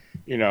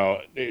 the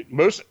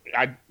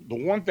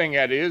one thing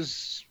that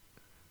is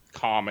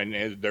common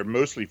is they're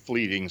mostly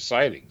fleeting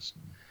sightings.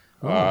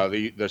 Oh.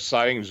 The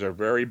sightings are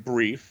very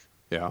brief.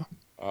 Yeah.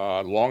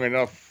 Long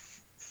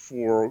enough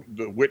for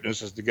the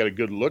witnesses to get a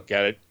good look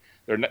at it.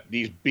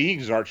 These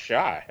beings aren't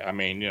shy. I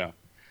mean,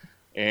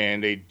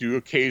 and they do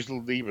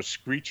occasionally leave a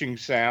screeching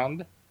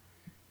sound.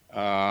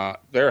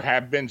 There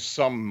have been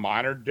some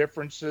minor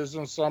differences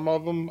in some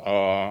of them.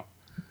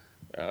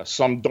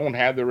 Some don't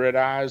have the red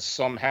eyes.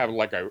 Some have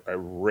like a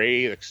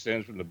ray that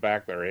extends from the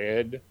back of their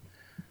head.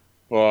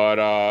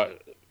 But,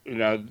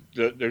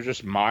 there's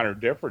just minor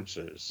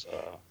differences.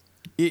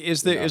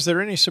 Is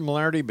there any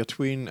similarity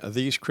between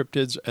these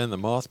cryptids and the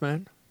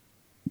Mothman?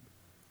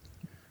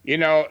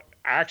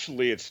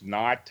 Actually, it's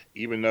not,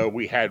 even though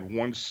we had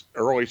one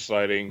early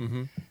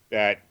sighting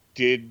that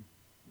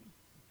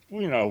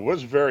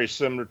was very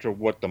similar to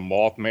what the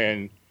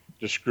Mothman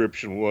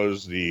description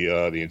was, the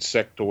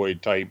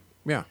insectoid type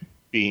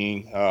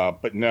being.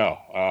 But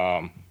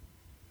no,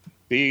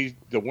 the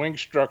wing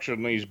structure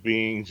in these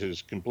beings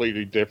is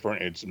completely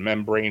different. It's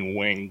membrane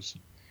wings,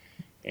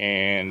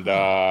 and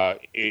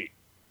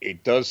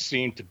it does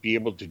seem to be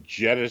able to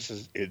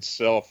jettison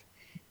itself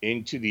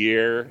into the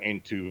air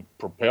and to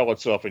propel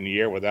itself in the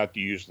air without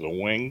the use of the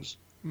wings.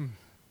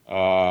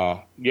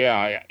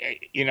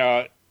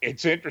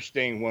 It's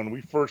interesting. When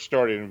we first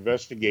started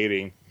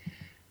investigating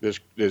this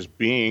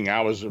being,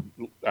 I was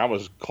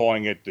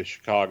calling it the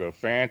Chicago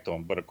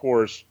Phantom, but of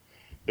course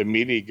the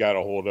media got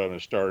a hold of it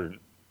and started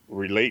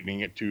relating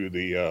it to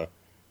the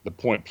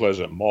Point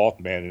Pleasant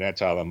Mothman, and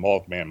that's how the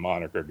Mothman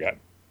moniker got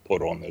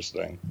put on this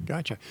thing.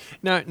 Gotcha.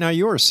 Now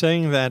you were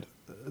saying that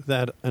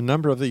a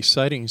number of these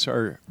sightings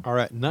are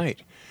at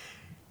night.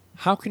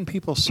 How can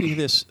people see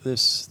this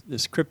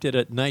cryptid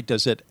at night?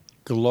 Does it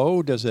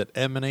glow? Does it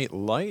emanate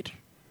light?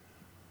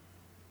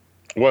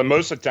 Well,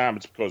 most of the time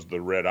it's because the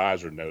red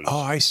eyes are noticed. Oh,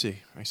 I see.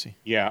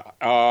 Yeah.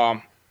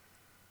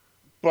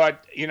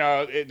 But,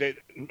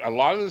 a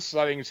lot of the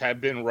sightings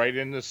have been right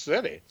in the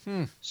city.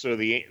 So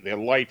the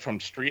light from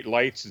street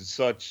lights and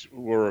such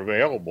were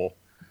available.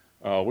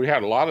 We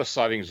had a lot of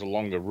sightings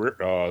along the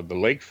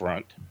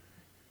lakefront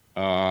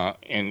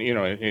and,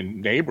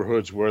 in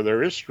neighborhoods where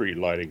there is street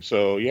lighting.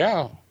 So,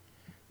 yeah,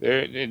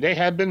 they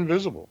have been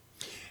visible.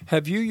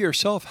 Have you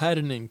yourself had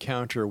an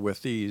encounter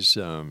with these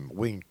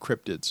winged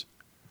cryptids?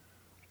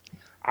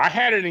 I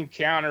had an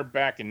encounter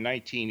back in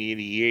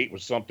 1988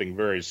 with something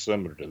very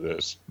similar to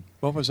this.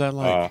 What was that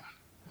like?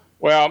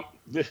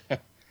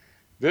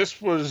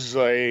 This was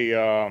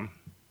I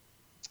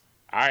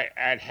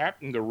had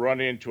happened to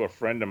run into a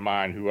friend of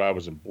mine who I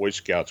was in Boy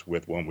Scouts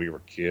with when we were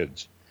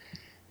kids.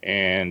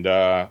 And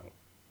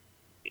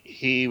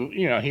he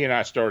and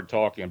I started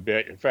talking a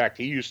bit. In fact,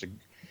 he used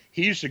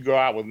to go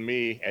out with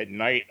me at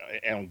night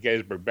on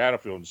Gettysburg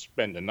Battlefield and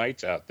spend the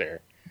nights out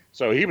there.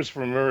 So he was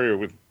familiar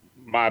with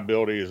my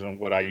abilities and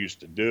what I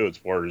used to do as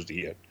far as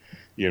the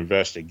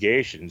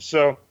investigation.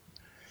 So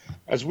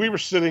as we were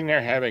sitting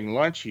there having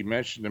lunch, he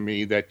mentioned to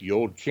me that the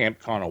old Camp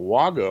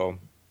Conawago,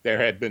 there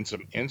had been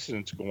some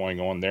incidents going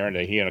on there, and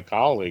that he and a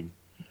colleague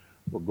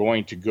were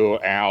going to go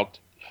out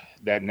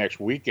that next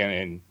weekend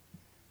and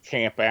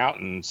camp out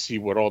and see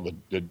what all the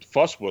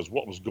fuss was,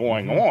 what was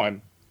going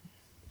on.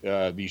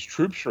 These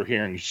troops were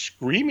hearing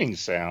screaming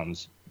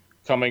sounds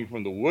coming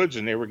from the woods,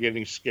 and they were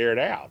getting scared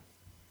out.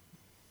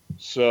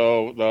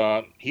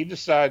 So he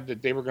decided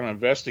that they were going to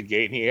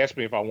investigate, and he asked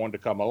me if I wanted to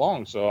come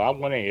along. So I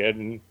went ahead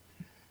and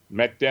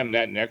met them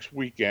that next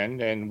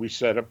weekend, and we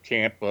set up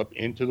camp up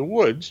into the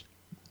woods,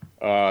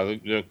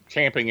 the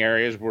camping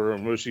areas where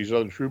most of these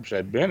other troops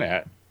had been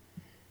at.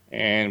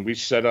 And we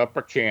set up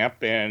a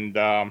camp, and,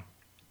 the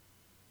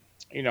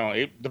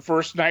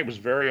first night was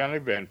very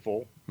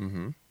uneventful.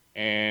 Mm-hmm.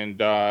 And,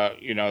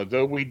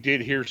 though we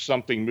did hear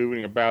something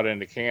moving about in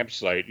the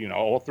campsite,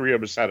 all three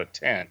of us had a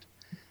tent.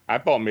 I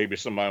thought maybe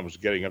somebody was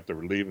getting up to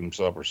relieve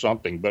himself or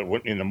something. But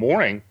in the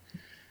morning,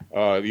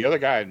 the other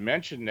guy had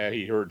mentioned that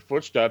he heard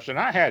footsteps, and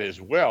I had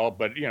as well.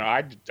 But,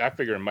 I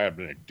figured it might have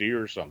been a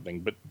deer or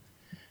something. But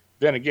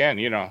then again,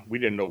 we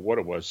didn't know what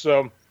it was.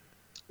 So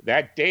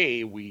that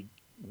day we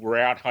were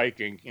out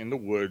hiking in the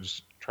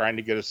woods, trying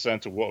to get a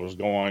sense of what was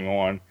going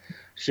on,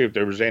 see if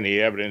there was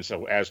any evidence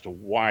as to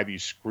why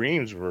these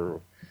screams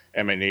were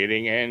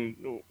emanating.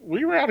 And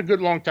we were out a good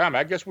long time.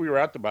 I guess we were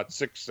out to about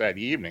 6 that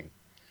evening.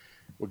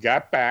 We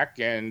got back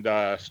and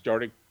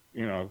started,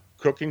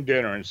 cooking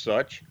dinner and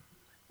such.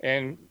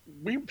 And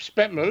we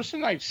spent most of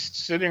the night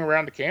sitting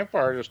around the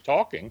campfire just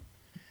talking.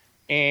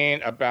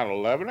 And about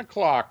 11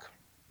 o'clock,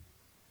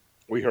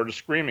 we heard a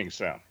screaming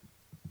sound.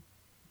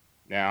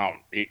 Now,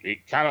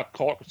 it kind of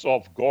caught us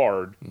off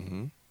guard.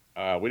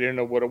 Mm-hmm. We didn't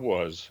know what it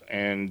was.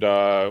 And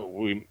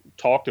we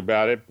talked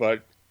about it,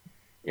 but,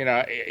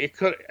 it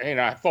could,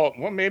 I thought,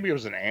 well, maybe it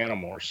was an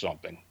animal or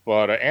something.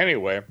 But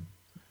anyway,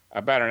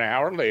 about an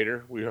hour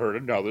later, we heard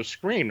another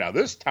scream. Now,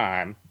 this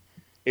time,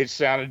 it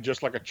sounded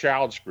just like a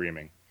child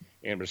screaming.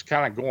 And it was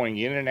kind of going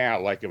in and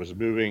out like it was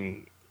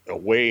moving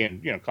away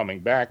and, coming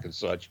back and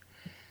such.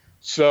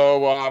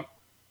 So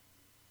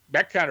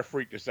that kind of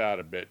freaked us out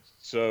a bit.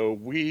 So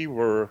we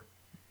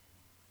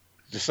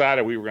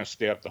decided we were going to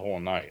stay up the whole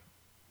night.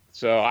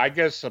 So I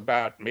guess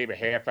about maybe a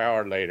half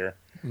hour later,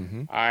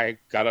 mm-hmm. I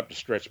got up to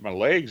stretch my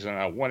legs, and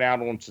I went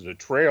out onto the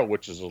trail,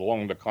 which is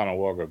along the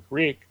Conawago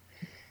Creek.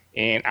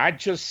 And I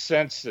just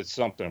sensed that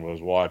something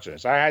was watching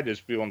us. I had this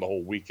feeling the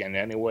whole weekend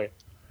anyway.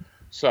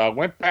 So I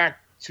went back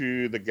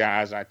to the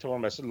guys, and I told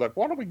them, I said, look,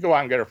 why don't we go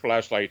out and get our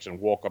flashlights and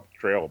walk up the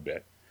trail a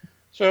bit?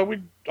 So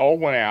we all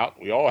went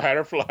out. We all had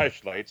our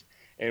flashlights,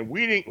 and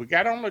we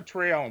got on the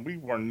trail, and we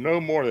were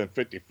no more than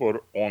 50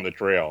 foot on the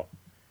trail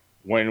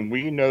when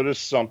we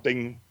noticed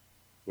something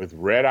with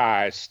red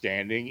eyes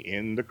standing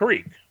in the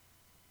creek.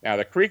 Now,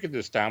 the creek at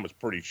this time was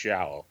pretty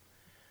shallow,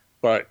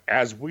 but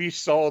as we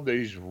saw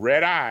these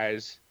red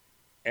eyes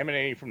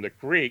emanating from the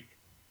creek,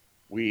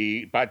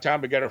 by the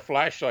time we got our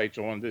flashlights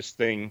on, this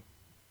thing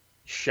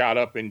shot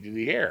up into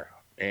the air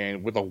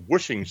and with a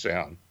whooshing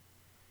sound.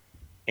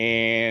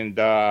 And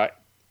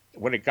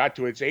when it got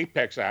to its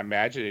apex, I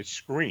imagine it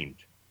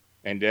screamed,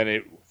 and then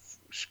it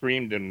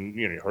screamed and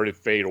heard it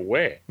fade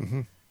away.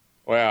 Mm-hmm.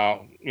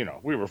 Well,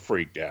 we were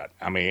freaked out.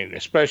 I mean,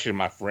 especially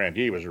my friend,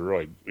 he was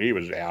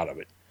out of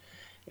it,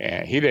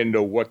 and he didn't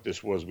know what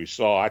this was we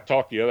saw. I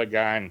talked to the other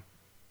guy, and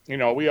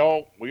we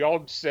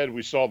all said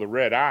we saw the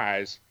red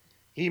eyes.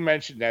 He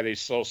mentioned that he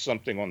saw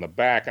something on the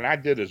back, and I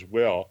did as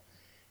well.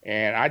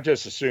 And I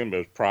just assumed it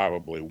was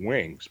probably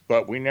wings,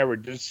 but we never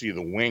did see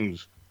the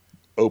wings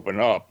open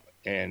up.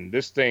 And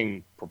this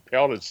thing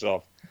propelled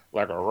itself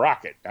like a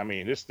rocket. I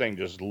mean, this thing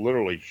just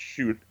literally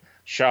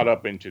shot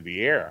up into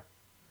the air.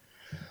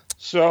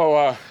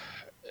 So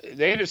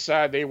they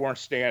decided they weren't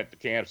staying at the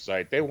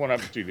campsite. They went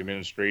up to the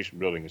administration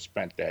building and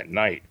spent that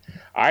night.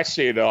 I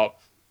stayed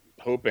up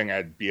hoping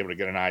I'd be able to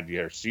get an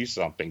idea or see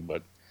something,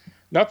 but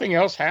nothing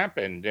else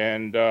happened.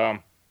 And,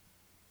 I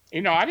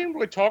didn't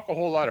really talk a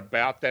whole lot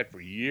about that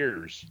for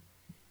years.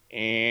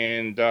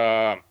 And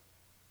about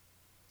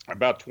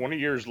 20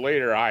 years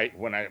later,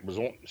 when I was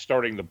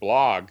starting the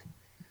blog,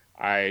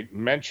 I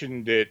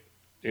mentioned it,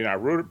 and I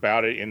wrote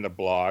about it in the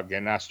blog,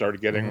 and I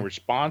started getting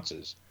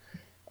responses.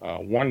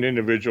 One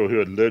individual who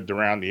had lived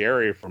around the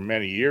area for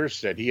many years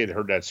said he had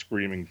heard that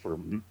screaming for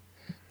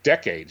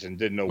decades and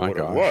didn't know what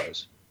it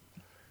was.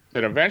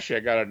 Then eventually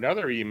I got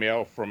another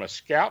email from a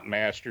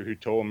scoutmaster who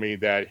told me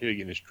that he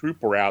and his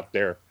troop were out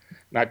there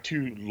not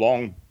too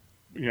long,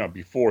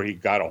 before he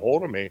got a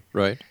hold of me.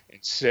 Right. And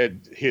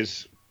said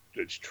his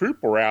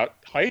troop were out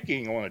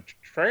hiking on a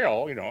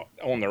trail,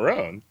 on their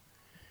own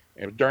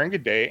during the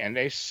day, and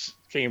they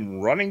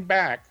came running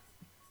back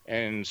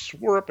and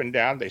swore up and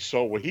down they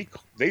saw what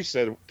they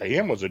said to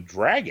him was a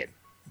dragon.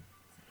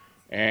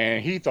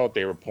 And he thought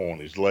they were pulling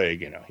his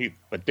leg,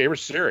 but they were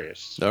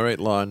serious. All right,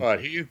 Lon.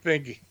 But he didn't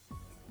think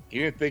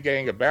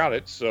anything about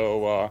it,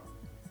 so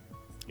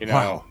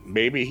Wow.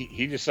 maybe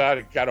he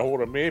decided got a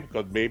hold of me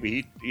because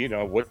maybe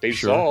what they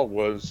Sure. saw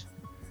was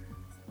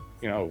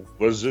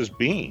this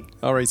being.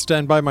 All right,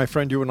 stand by, my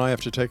friend. You and I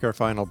have to take our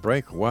final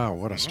break. Wow,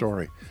 what a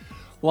story.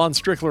 Lon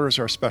Strickler is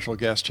our special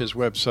guest. His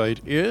website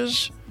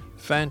is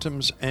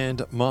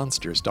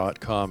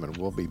phantomsandmonsters.com, and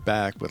we'll be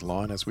back with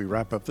Lon as we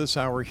wrap up this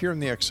hour here in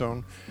the X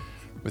Zone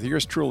with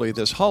yours truly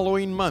this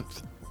Halloween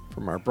month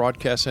from our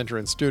broadcast center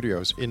and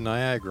studios in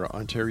Niagara,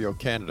 Ontario,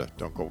 Canada.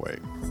 Don't go away.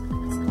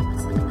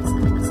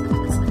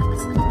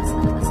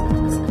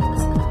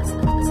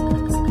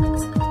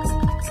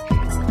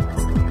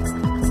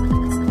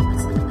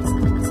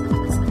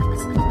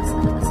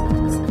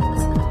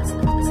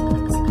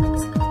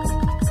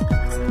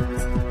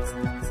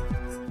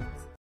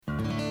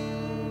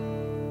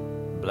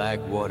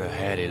 Blackwater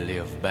Hattie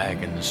lived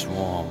back in the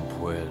swamp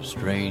where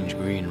strange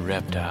green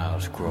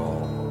reptiles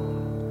crawl.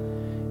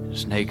 And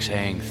snakes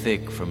hang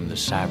thick from the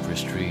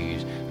cypress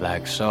trees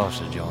like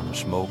sausage on a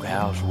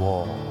smokehouse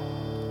wall.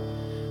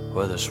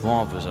 Where the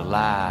swamp is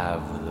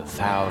alive with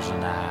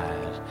 1,000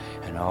 eyes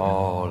and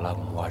all of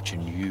them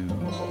watching you.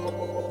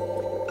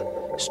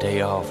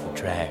 Stay off the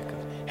track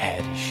of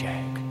Hattie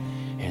Shack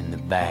in the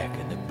back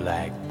of the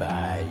Black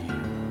Bayou.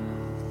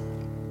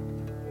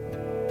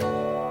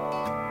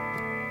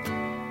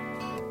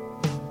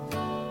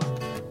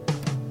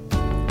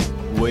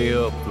 Way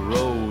up the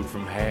road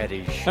from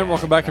Hattie's Shack. And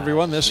welcome back,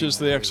 everyone. This is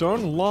the X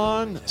Zone.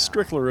 Lon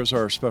Strickler is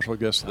our special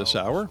guest this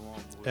hour.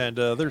 And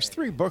there's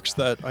 3 books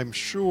that I'm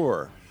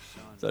sure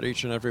that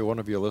each and every one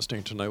of you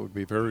listening tonight would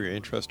be very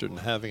interested in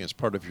having as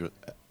part of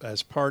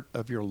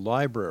your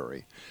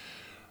library.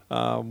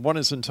 One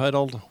is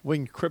entitled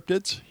Winged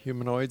Cryptids,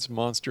 Humanoids,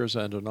 Monsters,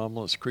 and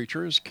Anomalous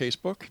Creatures,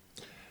 Casebook.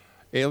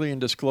 Alien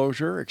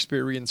Disclosure,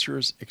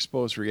 Experiencers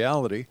Expose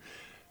Reality.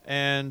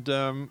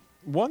 And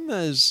one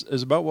that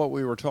is about what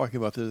we were talking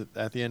about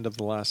at the end of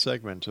the last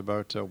segment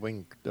about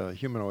winged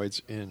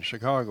humanoids in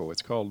Chicago.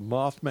 It's called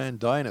Mothman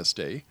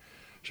Dynasty,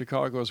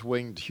 Chicago's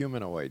Winged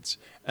Humanoids.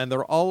 And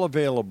they're all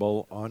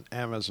available on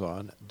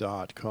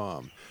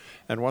Amazon.com.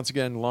 And once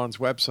again, Lon's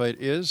website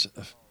is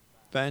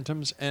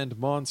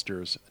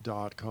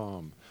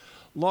phantomsandmonsters.com.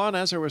 Lon,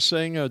 as I was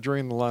saying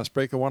during the last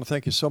break, I want to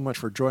thank you so much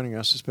for joining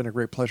us. It's been a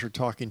great pleasure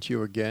talking to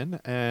you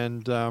again.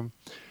 And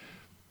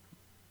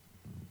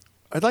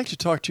I'd like to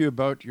talk to you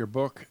about your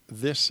book,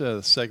 this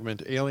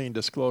segment, Alien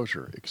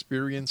Disclosure,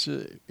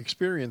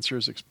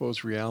 Experiencers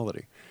Expose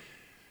Reality.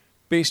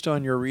 Based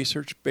on your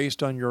research,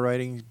 based on your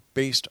writing,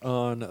 based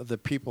on the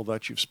people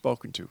that you've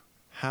spoken to,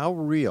 how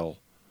real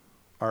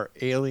are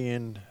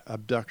alien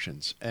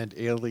abductions and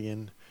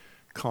alien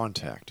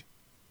contact?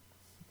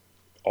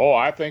 Oh,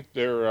 I think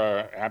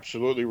they're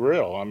absolutely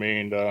real. I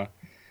mean,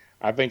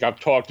 I think I've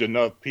talked to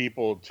enough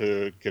people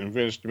to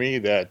convince me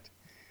that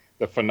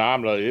the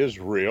phenomena is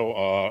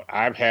real.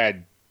 I've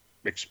had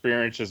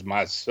experiences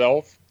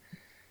myself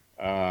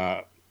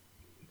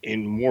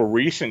in more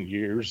recent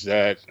years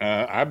that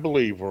I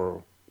believe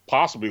were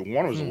possibly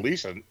one was at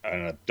least an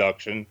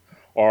abduction,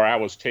 or I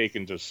was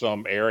taken to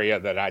some area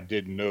that I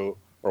didn't know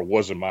or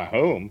wasn't my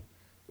home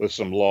with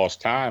some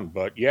lost time.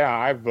 But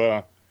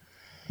yeah,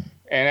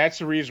 and that's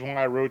the reason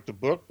why I wrote the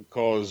book,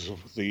 because of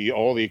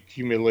all the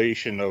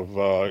accumulation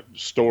of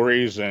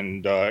stories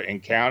and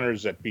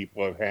encounters that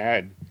people have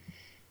had,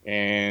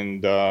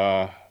 and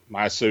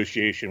my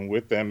association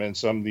with them, and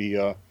some of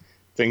the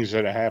things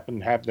that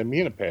happened to me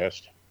in the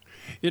past.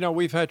 You know,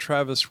 we've had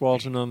Travis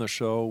Walton on the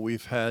show,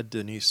 we've had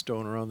Denise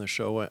Stoner on the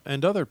show,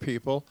 and other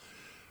people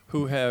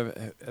who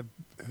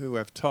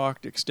have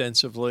talked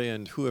extensively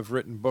and who have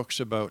written books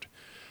about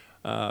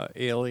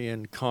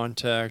alien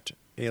contact,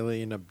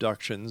 alien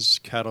abductions,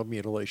 cattle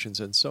mutilations,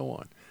 and so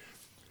on.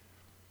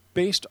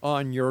 Based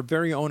on your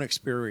very own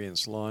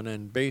experience, Lon,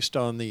 and based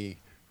on the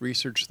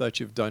research that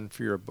you've done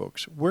for your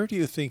books, where do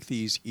you think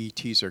these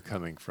ETs are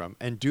coming from,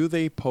 and do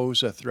they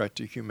pose a threat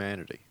to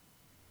humanity?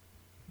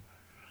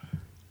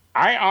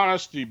 I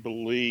honestly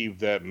believe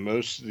that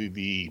most of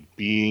the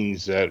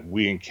beings that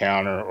we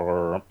encounter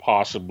are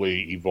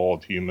possibly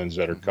evolved humans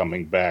that are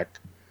coming back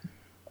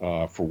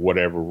for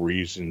whatever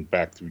reason,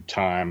 back through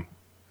time.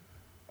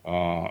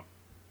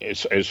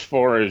 As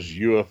far as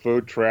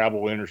UFO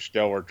travel,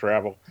 interstellar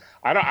travel,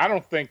 I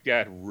don't think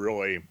that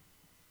really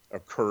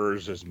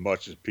occurs as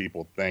much as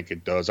people think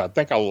it does. I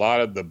think a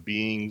lot of the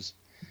beings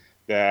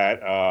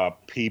that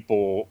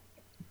people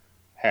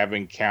have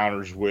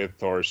encounters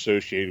with or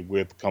associated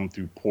with come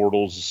through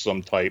portals of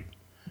some type,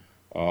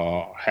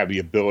 have the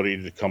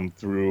ability to come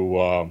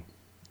through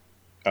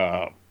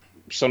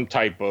some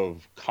type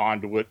of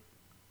conduit,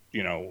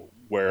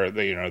 where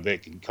they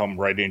can come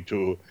right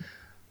into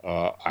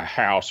a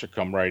house or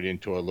come right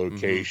into a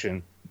location.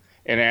 Mm-hmm.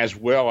 And as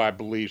well, I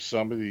believe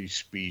some of these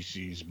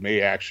species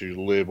may actually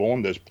live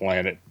on this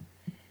planet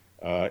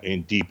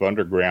in deep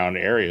underground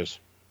areas.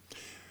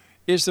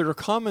 Is there a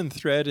common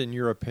thread, in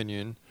your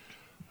opinion,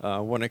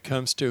 when it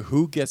comes to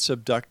who gets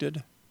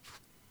abducted?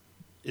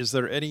 Is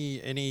there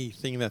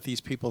anything that these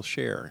people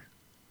share?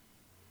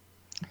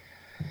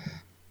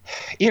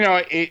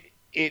 It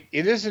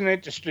is an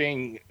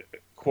interesting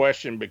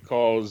question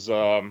because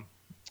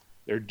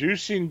there do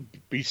seem to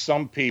be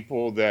some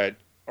people that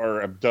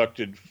are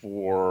abducted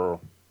for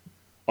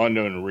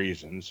unknown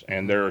reasons,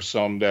 and there are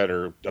some that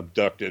are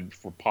abducted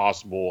for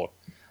possible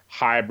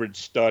hybrid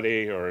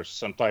study or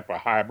some type of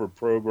hybrid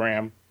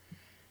program.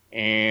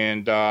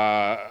 And,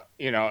 I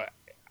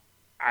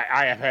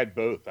have had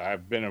both.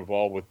 I've been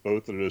involved with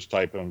both of those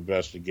type of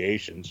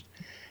investigations.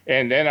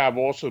 And then I've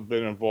also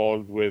been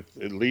involved with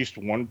at least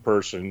one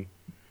person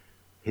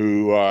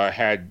who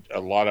had a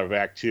lot of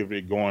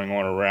activity going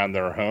on around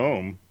their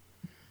home,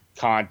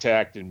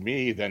 contacted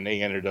me, then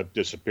they ended up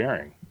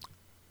disappearing.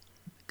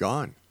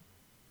 Gone?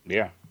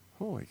 Yeah.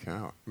 Holy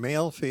cow.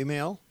 Male,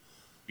 female?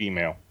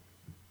 Female.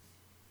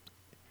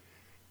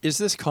 Is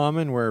this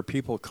common where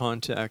people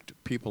contact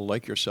people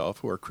like yourself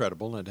who are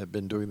credible and have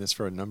been doing this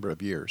for a number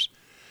of years?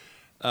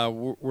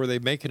 Where they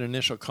make an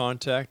initial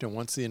contact, and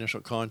once the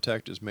initial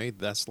contact is made,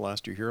 that's the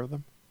last you hear of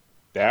them?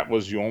 That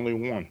was the only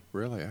one.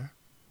 Really,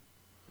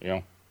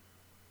 Yeah.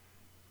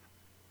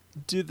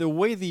 Do the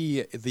way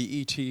the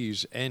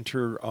ETs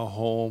enter a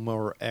home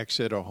or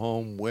exit a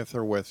home with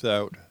or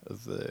without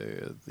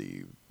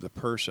the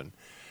person,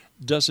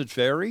 does it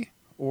vary,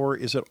 or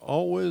is it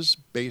always,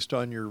 based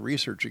on your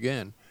research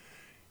again,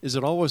 is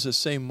it always the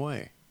same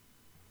way?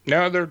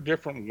 No, there are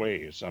different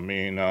ways. I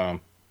mean,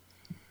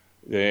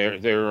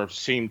 there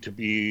seem to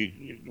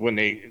be, when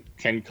they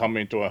can come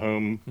into a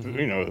home,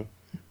 mm-hmm.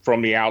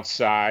 From the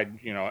outside,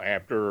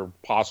 after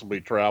possibly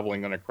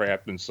traveling on a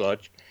craft and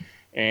such.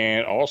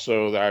 And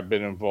also I've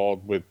been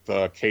involved with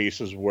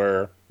cases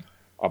where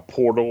a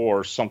portal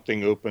or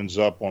something opens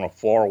up on a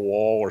far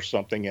wall or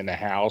something in the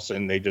house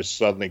and they just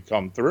suddenly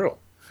come through.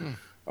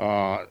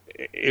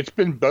 It's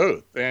been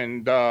both.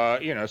 And,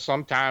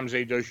 sometimes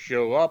they just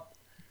show up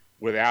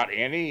without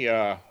any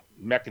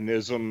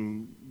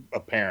mechanism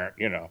apparent,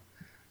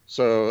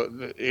 So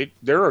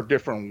there are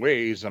different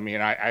ways. I mean,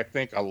 I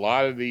think a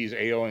lot of these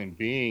alien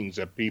beings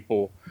that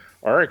people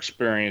are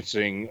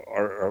experiencing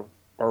are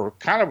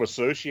kind of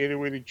associated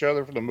with each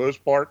other for the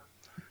most part.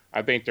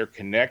 I think they're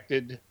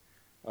connected.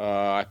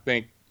 I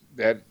think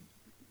that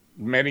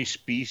many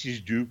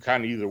species do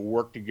kind of either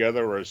work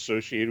together or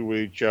associated with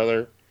each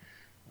other.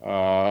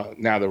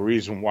 Now, the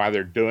reason why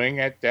they're doing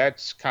it,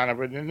 that's kind of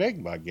an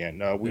enigma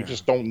again. We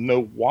just don't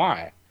know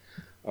why.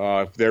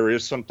 If there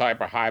is some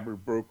type of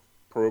hybrid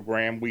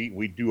program,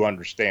 we do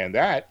understand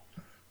that.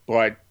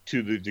 But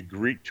to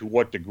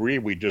what degree,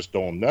 we just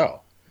don't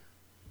know.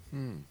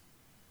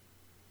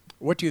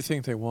 What do you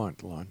think they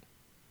want, Lon?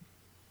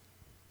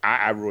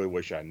 I really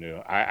wish I knew.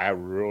 I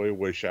really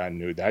wish I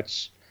knew.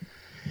 That's,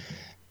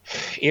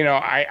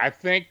 I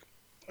think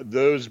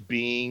those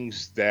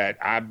beings that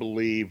I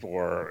believe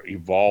are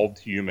evolved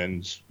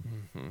humans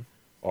mm-hmm.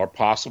 are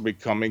possibly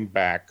coming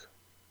back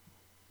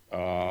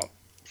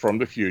from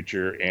the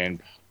future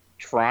and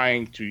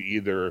trying to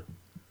either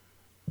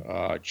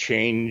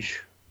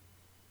change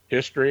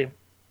history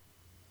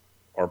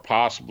or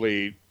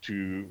possibly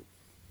to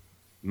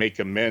make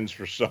amends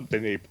for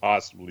something they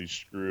possibly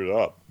screwed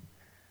up.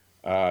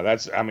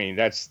 That's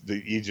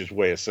the easiest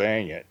way of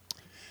saying it.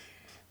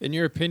 In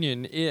your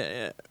opinion,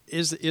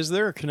 is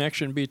there a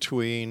connection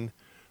between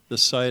the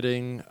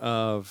sighting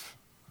of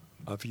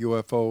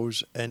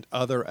UFOs and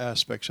other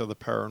aspects of the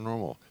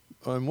paranormal?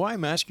 And why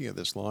I'm asking you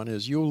this, Lon,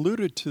 is you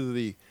alluded to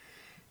the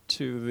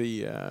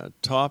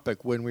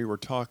topic when we were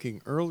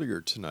talking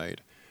earlier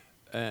tonight,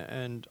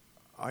 and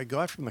I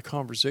got from the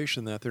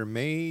conversation that there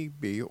may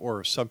be,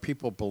 or some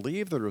people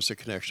believe there is a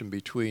connection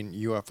between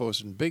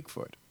UFOs and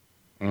Bigfoot.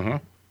 Hmm.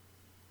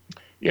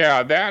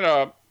 Yeah,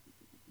 that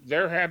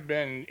there have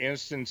been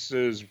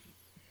instances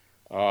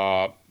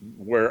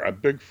where a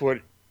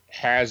Bigfoot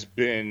has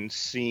been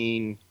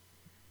seen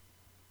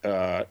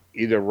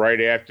either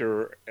right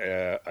after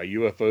a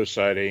UFO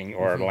sighting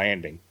or a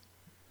landing.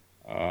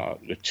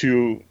 The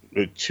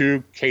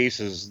two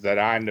cases that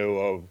I know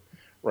of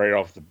right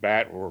off the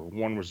bat were,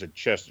 one was at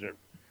Chestnut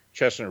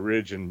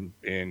Ridge in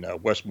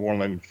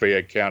Westmoreland,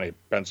 Fayette County,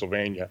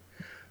 Pennsylvania.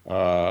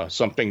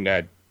 Something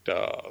that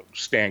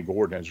Stan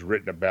Gordon has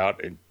written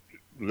about and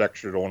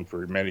lectured on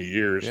for many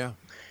years. Yeah.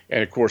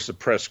 And of course, the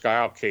Presque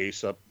Isle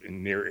case up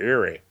in near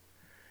Erie.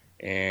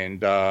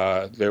 And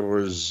there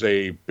was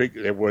a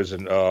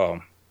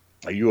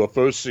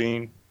UFO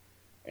scene,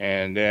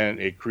 and then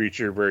a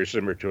creature very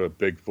similar to a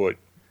Bigfoot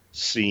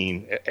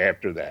seen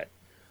after that.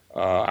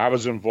 I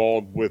was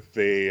involved with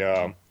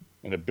an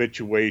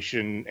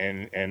habituation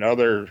and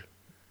other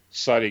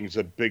sightings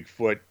of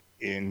Bigfoot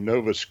in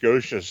Nova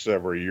Scotia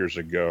several years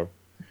ago,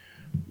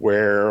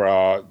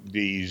 where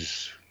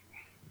these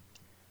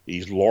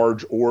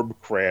large orb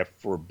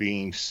craft were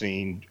being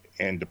seen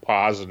and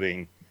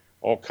depositing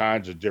all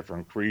kinds of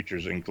different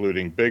creatures,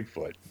 including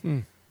Bigfoot.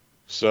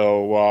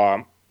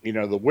 So,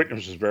 the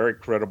witness is very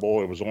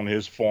credible. It was on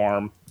his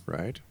farm.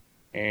 Right.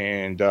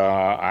 And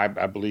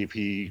I believe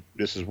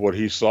this is what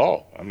he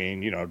saw. I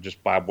mean,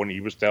 just by what he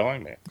was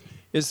telling me.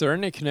 Is there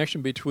any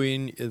connection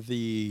between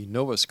the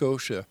Nova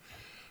Scotia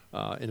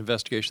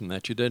investigation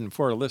that you did? And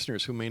for our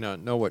listeners who may not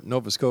know what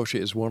Nova Scotia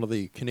is, one of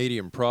the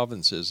Canadian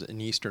provinces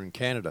in eastern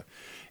Canada.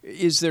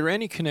 Is there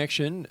any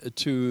connection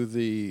to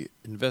the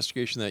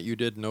investigation that you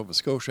did in Nova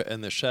Scotia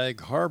and the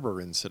Shag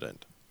Harbor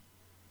incident?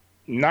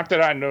 Not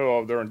that I know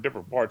of. They're in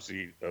different parts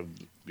of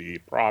the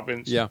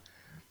province. Yeah.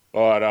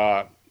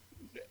 But,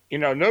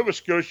 Nova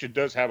Scotia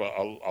does have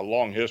a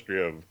long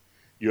history of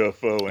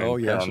UFO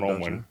and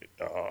paranormal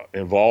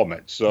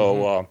involvement.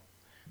 So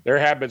there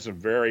have been some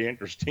very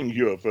interesting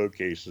UFO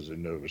cases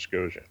in Nova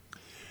Scotia.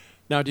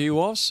 Now, do you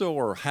also,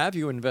 or have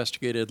you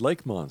investigated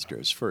lake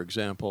monsters? For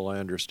example, I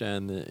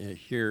understand that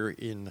here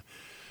in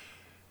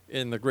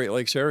the Great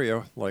Lakes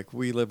area, like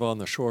we live on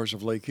the shores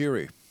of Lake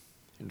Erie.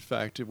 In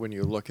fact, when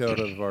you look out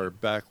of our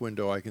back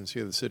window, I can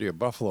see the city of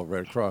Buffalo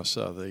right across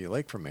the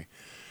lake from me.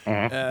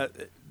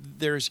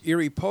 There's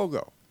Erie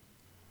Pogo,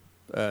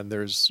 and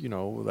there's,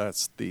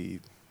 that's the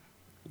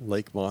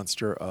lake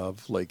monster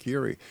of Lake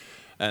Erie.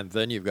 And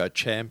then you've got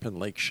Champ in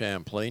Lake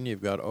Champlain,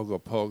 you've got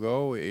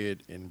Ogopogo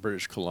in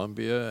British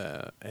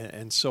Columbia,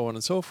 and so on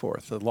and so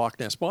forth. The Loch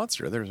Ness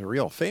Monster, there's a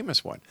real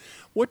famous one.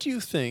 What do you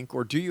think,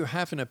 or do you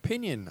have an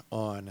opinion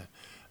on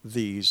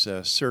these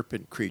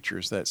serpent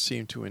creatures that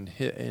seem to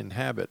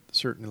inhabit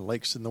certain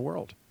lakes in the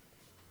world?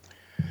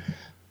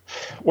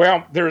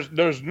 Well,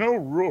 there's no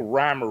real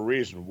rhyme or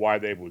reason why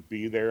they would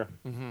be there.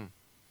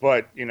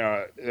 But,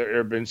 there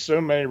have been so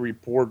many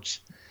reports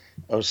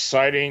of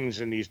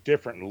sightings in these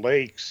different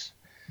lakes.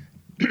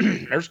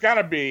 There's got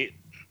to be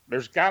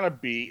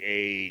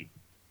a,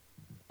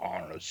 I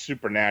don't know,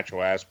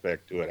 supernatural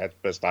aspect to it. That's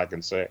the best I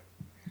can say.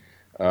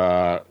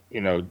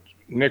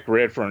 Nick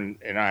Redfern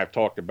and I have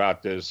talked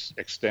about this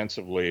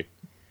extensively,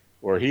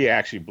 where he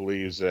actually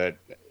believes that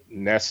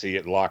Nessie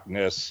at Loch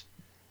Ness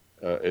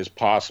is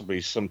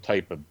possibly some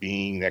type of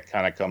being that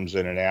kind of comes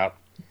in and out,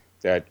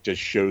 that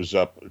just shows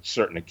up at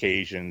certain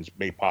occasions,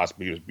 may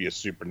possibly be a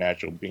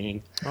supernatural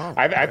being.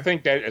 I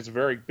think that it's a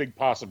very big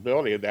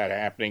possibility of that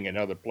happening in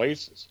other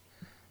places.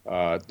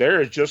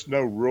 There is just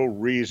no real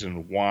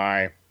reason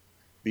why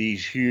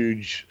these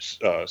huge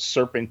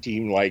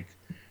serpentine-like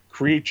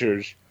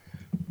creatures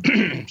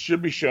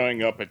should be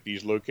showing up at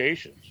these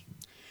locations.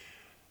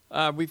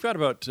 We've got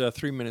about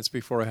 3 minutes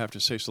before I have to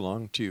say so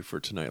long to you for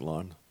tonight,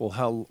 Lon.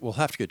 We'll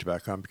have to get you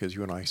back on because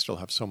you and I still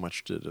have so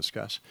much to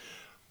discuss.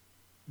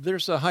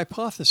 There's a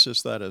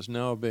hypothesis that is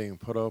now being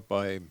put out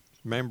by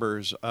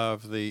members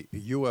of the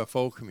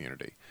UFO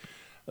community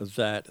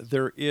that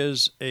there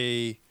is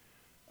a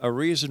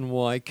reason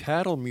why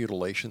cattle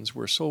mutilations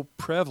were so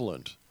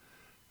prevalent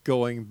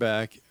going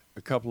back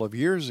a couple of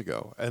years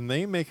ago. And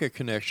they make a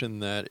connection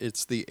that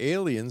it's the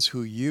aliens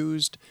who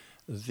used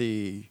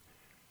the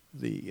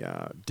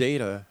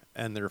data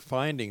and their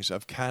findings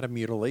of cattle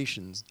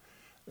mutilations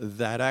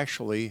that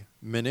actually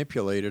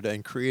manipulated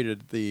and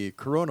created the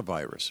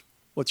coronavirus.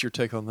 What's your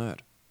take on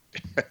that?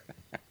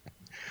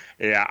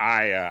 Yeah,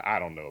 I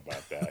don't know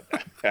about that.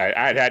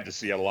 I'd had to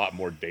see a lot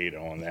more data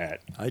on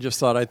that. I just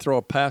thought I'd throw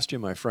it past you,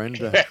 my friend.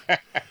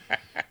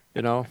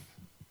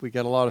 We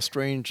got a lot of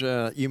strange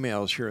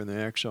emails here in the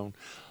X Zone.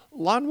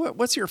 Lon,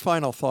 what's your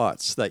final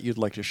thoughts that you'd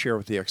like to share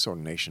with the X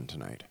Zone Nation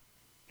tonight?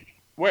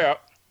 Well,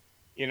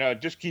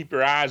 just keep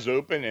your eyes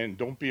open and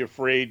don't be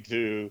afraid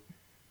to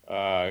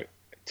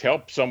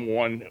tell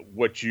someone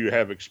what you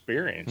have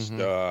experienced.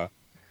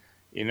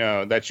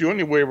 That's the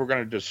only way we're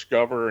going to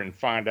discover and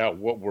find out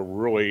what we're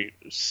really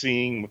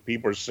seeing, what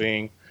people are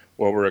seeing,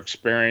 what we're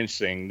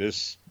experiencing.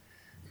 This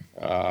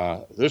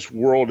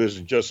world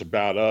isn't just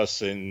about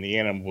us and the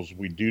animals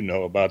we do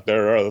know about.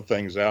 There are other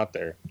things out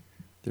there.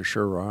 There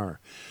sure are.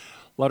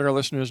 Let our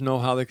listeners know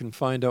how they can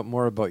find out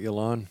more about you,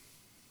 Lon.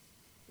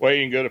 Well,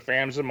 you can go to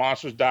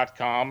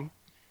phantomsandmonsters.com,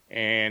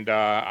 and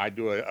I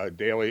do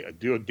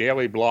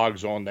daily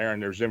blogs on there,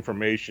 and there's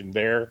information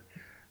there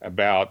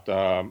about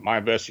my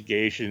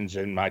investigations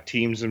and my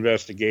team's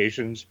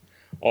investigations.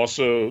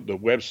 Also, the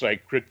website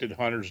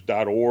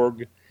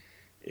cryptidhunters.org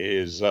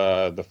is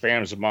the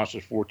Phantoms and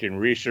Monsters 14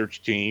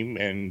 research team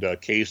and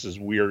cases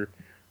we are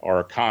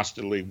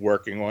constantly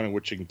working on,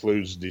 which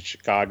includes the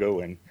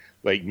Chicago and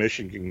Lake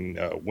Michigan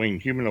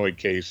winged humanoid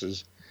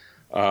cases.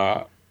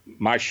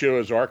 My show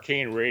is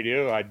Arcane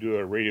Radio. I do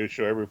a radio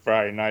show every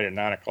Friday night at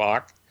 9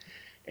 o'clock,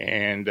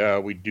 and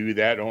we do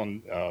that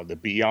on the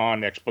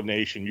Beyond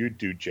Explanation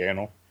YouTube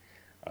channel.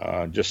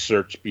 Just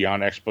search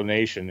Beyond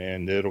Explanation,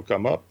 and it'll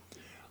come up.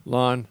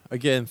 Lon,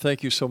 again,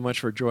 thank you so much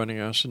for joining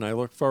us, and I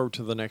look forward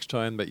to the next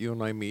time that you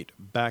and I meet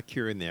back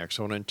here in the X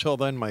Zone. Until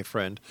then, my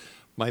friend,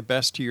 my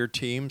best to your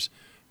teams,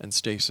 and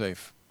stay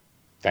safe.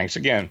 Thanks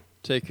again.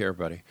 Take care,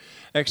 buddy.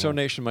 X Zone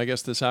Nation, my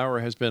guest this hour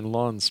has been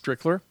Lon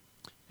Strickler,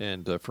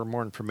 and for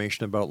more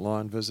information about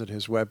Lon, visit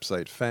his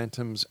website,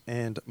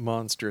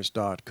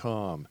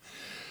 phantomsandmonsters.com.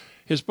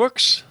 His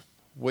books,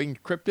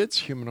 Winged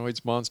Cryptids,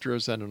 Humanoids,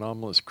 Monsters, and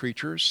Anomalous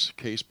Creatures,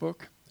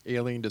 Casebook,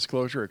 Alien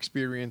Disclosure,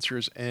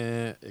 Experiences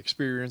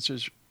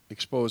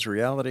Expose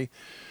Reality.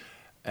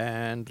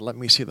 And let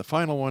me see, the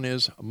final one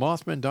is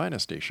Mothman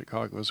Dynasty,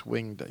 Chicago's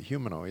Winged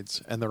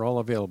Humanoids, and they're all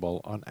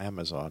available on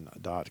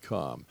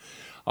Amazon.com.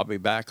 I'll be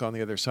back on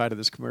the other side of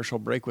this commercial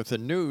break with the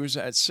news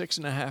at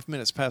 6.5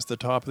 minutes past the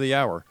top of the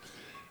hour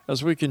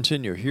as we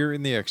continue here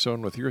in the X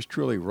Zone with yours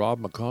truly,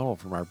 Rob McConnell,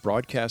 from our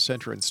broadcast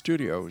center and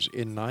studios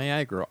in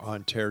Niagara,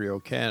 Ontario,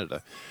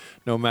 Canada.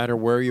 No matter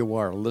where you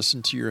are,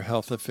 listen to your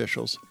health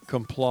officials.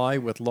 Comply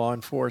with law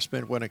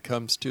enforcement when it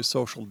comes to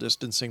social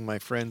distancing, my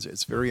friends.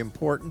 It's very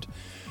important.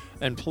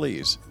 And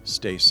please,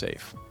 stay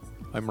safe.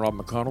 I'm Rob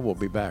McConnell. We'll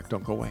be back.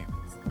 Don't go away.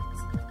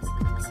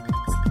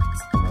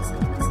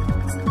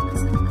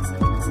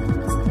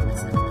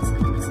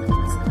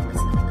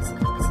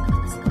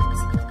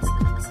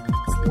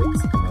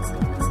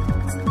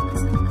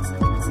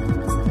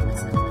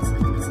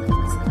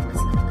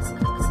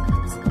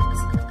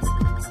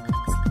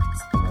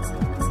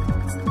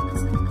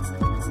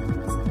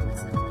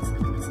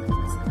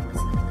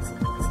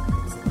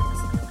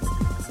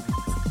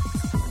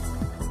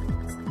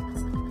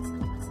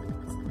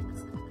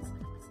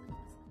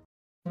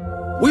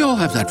 We all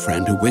have that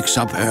friend who wakes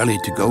up early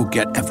to go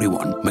get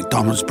everyone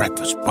McDonald's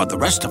breakfast, while the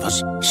rest of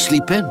us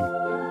sleep in.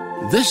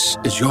 This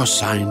is your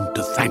sign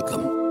to thank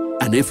them.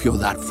 And if you're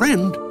that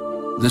friend,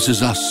 this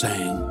is us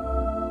saying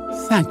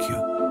thank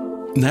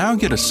you. Now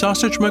get a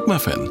sausage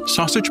McMuffin,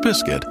 sausage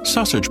biscuit,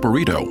 sausage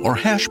burrito, or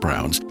hash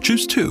browns.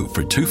 Choose 2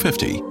 for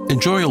 $2.50.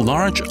 Enjoy a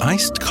large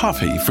iced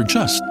coffee for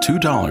just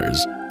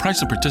 $2.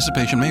 Price and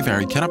participation may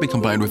vary. Cannot be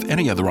combined with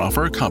any other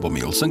offer or combo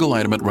meal. Single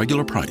item at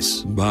regular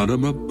price.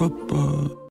 Ba-da-ba-ba-ba.